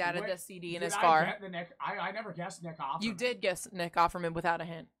Timberlake. My dad had the CD in his car. I never guessed Nick Offerman. You did guess Nick Offerman without a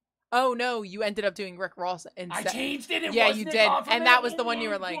hint. Oh, no, you ended up doing Rick Ross instead. I changed it. It yeah, was you Nick did. Offerman. And that was the one you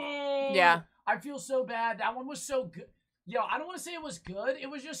were like, yeah. I feel so bad. That one was so good. Yo, I don't want to say it was good. It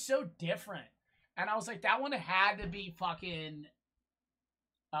was just so different. And I was like, that one had to be fucking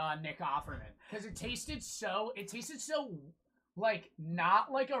Nick Offerman. Because it tasted so, like, not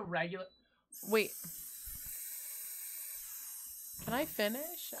like a regular... Wait. Can I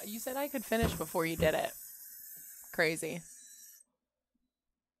finish? You said I could finish before you did it. Crazy.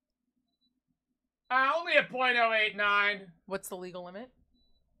 Only a .089. What's the legal limit?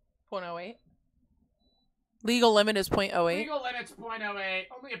 0.08? Legal limit is 0.08? Legal limit's .08.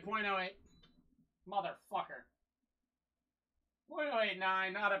 Only a .08. Motherfucker.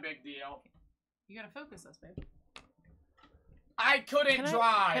 0.089, not a big deal. You gotta focus us, babe. I couldn't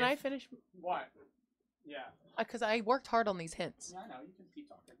drive. Can I finish? What? Yeah. Because I worked hard on these hints. Yeah, I know. You can keep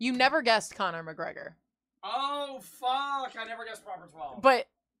talking. You never guessed Conor McGregor. Oh, fuck. I never guessed proper 12. But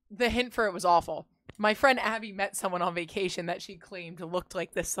the hint for it was awful. My friend Abby met someone on vacation that she claimed looked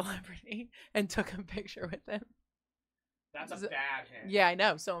like this celebrity and took a picture with him. That's a bad hint. Yeah, I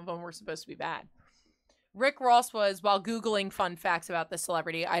know. Some of them were supposed to be bad. Rick Ross was, while Googling fun facts about this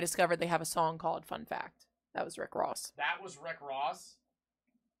celebrity, I discovered they have a song called Fun Fact. That was Rick Ross. That was Rick Ross?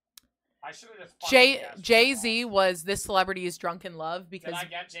 I should have just Jay-Z was this celebrity's drunk in love because... Did I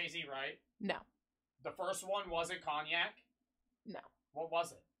get Jay-Z right? No. The first one wasn't Cognac? No. What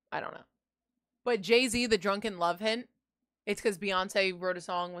was it? I don't know. But Jay-Z, the drunk in love hint, it's because Beyonce wrote a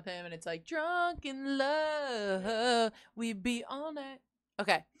song with him and it's like, drunk in love, we be all night.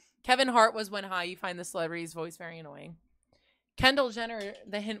 Okay. Kevin Hart was when high, you find the celebrity's voice very annoying. Kendall Jenner,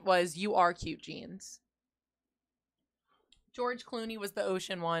 the hint was, you are cute, jeans. George Clooney was the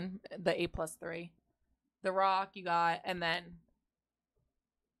ocean one, the 8+3. The Rock, you got, and then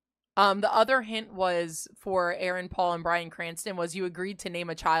the other hint was for Aaron Paul and Bryan Cranston was you agreed to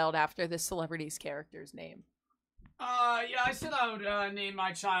name a child after this celebrity's character's name. Yeah, I said I would name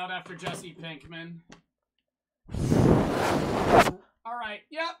my child after Jesse Pinkman. All right.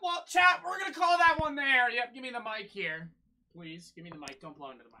 Yeah, well, chat, we're going to call that one there. Yep, give me the mic here. Please, give me the mic. Don't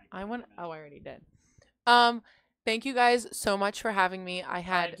blow into the mic. I already did. Thank you guys so much for having me. I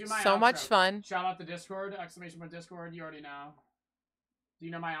had so much fun. Shout out the Discord, ! Discord, you already know. Do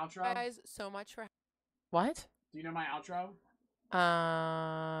you know my outro? Guys, so much for... What? Do you know my outro?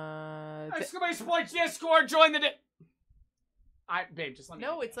 Discord, join the babe, just let me.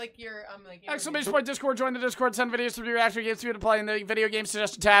 No, it's like you're. I'm like. Discord, join the Discord. Send videos to your reaction games to you to play in the video game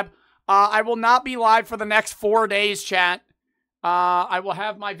suggestion tab. I will not be live for the next 4 days, chat. I will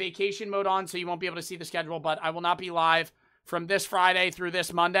have my vacation mode on, so you won't be able to see the schedule. But I will not be live from this Friday through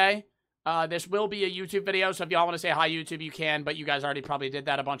this Monday. This will be a YouTube video, so if y'all want to say hi YouTube, you can. But you guys already probably did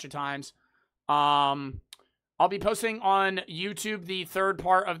that a bunch of times. I'll be posting on YouTube the third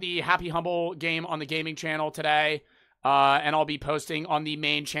part of the Happy Humble game on the gaming channel today. And I'll be posting on the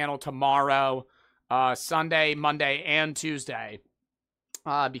main channel tomorrow, Sunday, Monday, and Tuesday.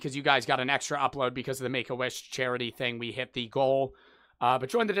 Because you guys got an extra upload because of the Make-A-Wish charity thing. We hit the goal. But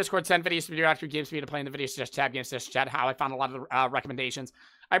join the Discord, send videos to video after games for me to play in the video suggestion tab, games suggestion chat, how I found a lot of the recommendations.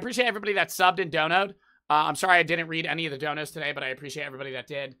 I appreciate everybody that subbed and donoed. I'm sorry I didn't read any of the donos today, but I appreciate everybody that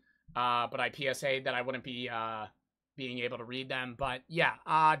did. But I PSA'd that I wouldn't be being able to read them. But yeah,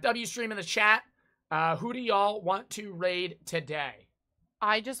 W stream in the chat. Who do y'all want to raid today?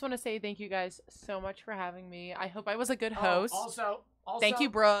 I just want to say thank you guys so much for having me. I hope I was a good host. Also, thank you,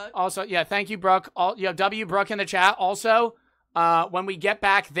 Brooke. Also, yeah, thank you, Brooke. W Brooke in the chat. Also, when we get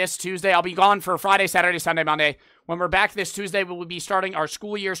back this Tuesday, I'll be gone for Friday, Saturday, Sunday, Monday. When we're back this Tuesday, we will be starting our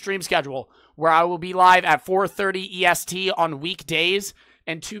school year stream schedule, where I will be live at 4:30 EST on weekdays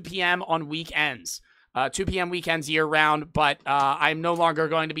and 2 p.m. on weekends. 2 p.m. weekends year-round, but I'm no longer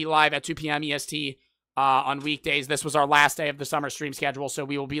going to be live at 2 p.m. EST on weekdays. This was our last day of the summer stream schedule, so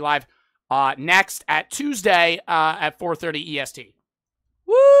we will be live next at Tuesday at 4:30 EST.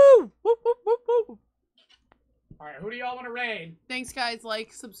 Woo! Woo, woo, woo, woo. All right, who do y'all want to raid? Thanks, guys.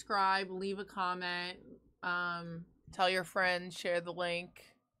 Like, subscribe, leave a comment, tell your friends, share the link.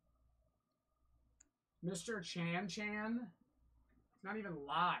 Mr. Chan? It's not even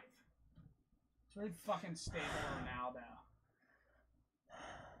live. It's very fucking stable Ronaldo.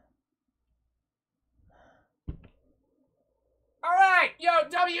 Alright, yo,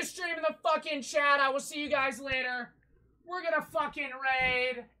 W stream in the fucking chat. I will see you guys later. We're gonna fucking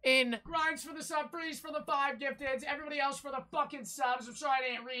raid. In Grinds for the sub, Freeze for the 5 gifteds, everybody else for the fucking subs. I'm sorry I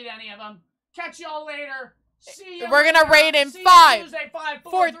didn't read any of them. Catch y'all later. See you We're gonna raid in 5,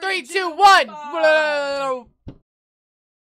 4, 3, 2, 1.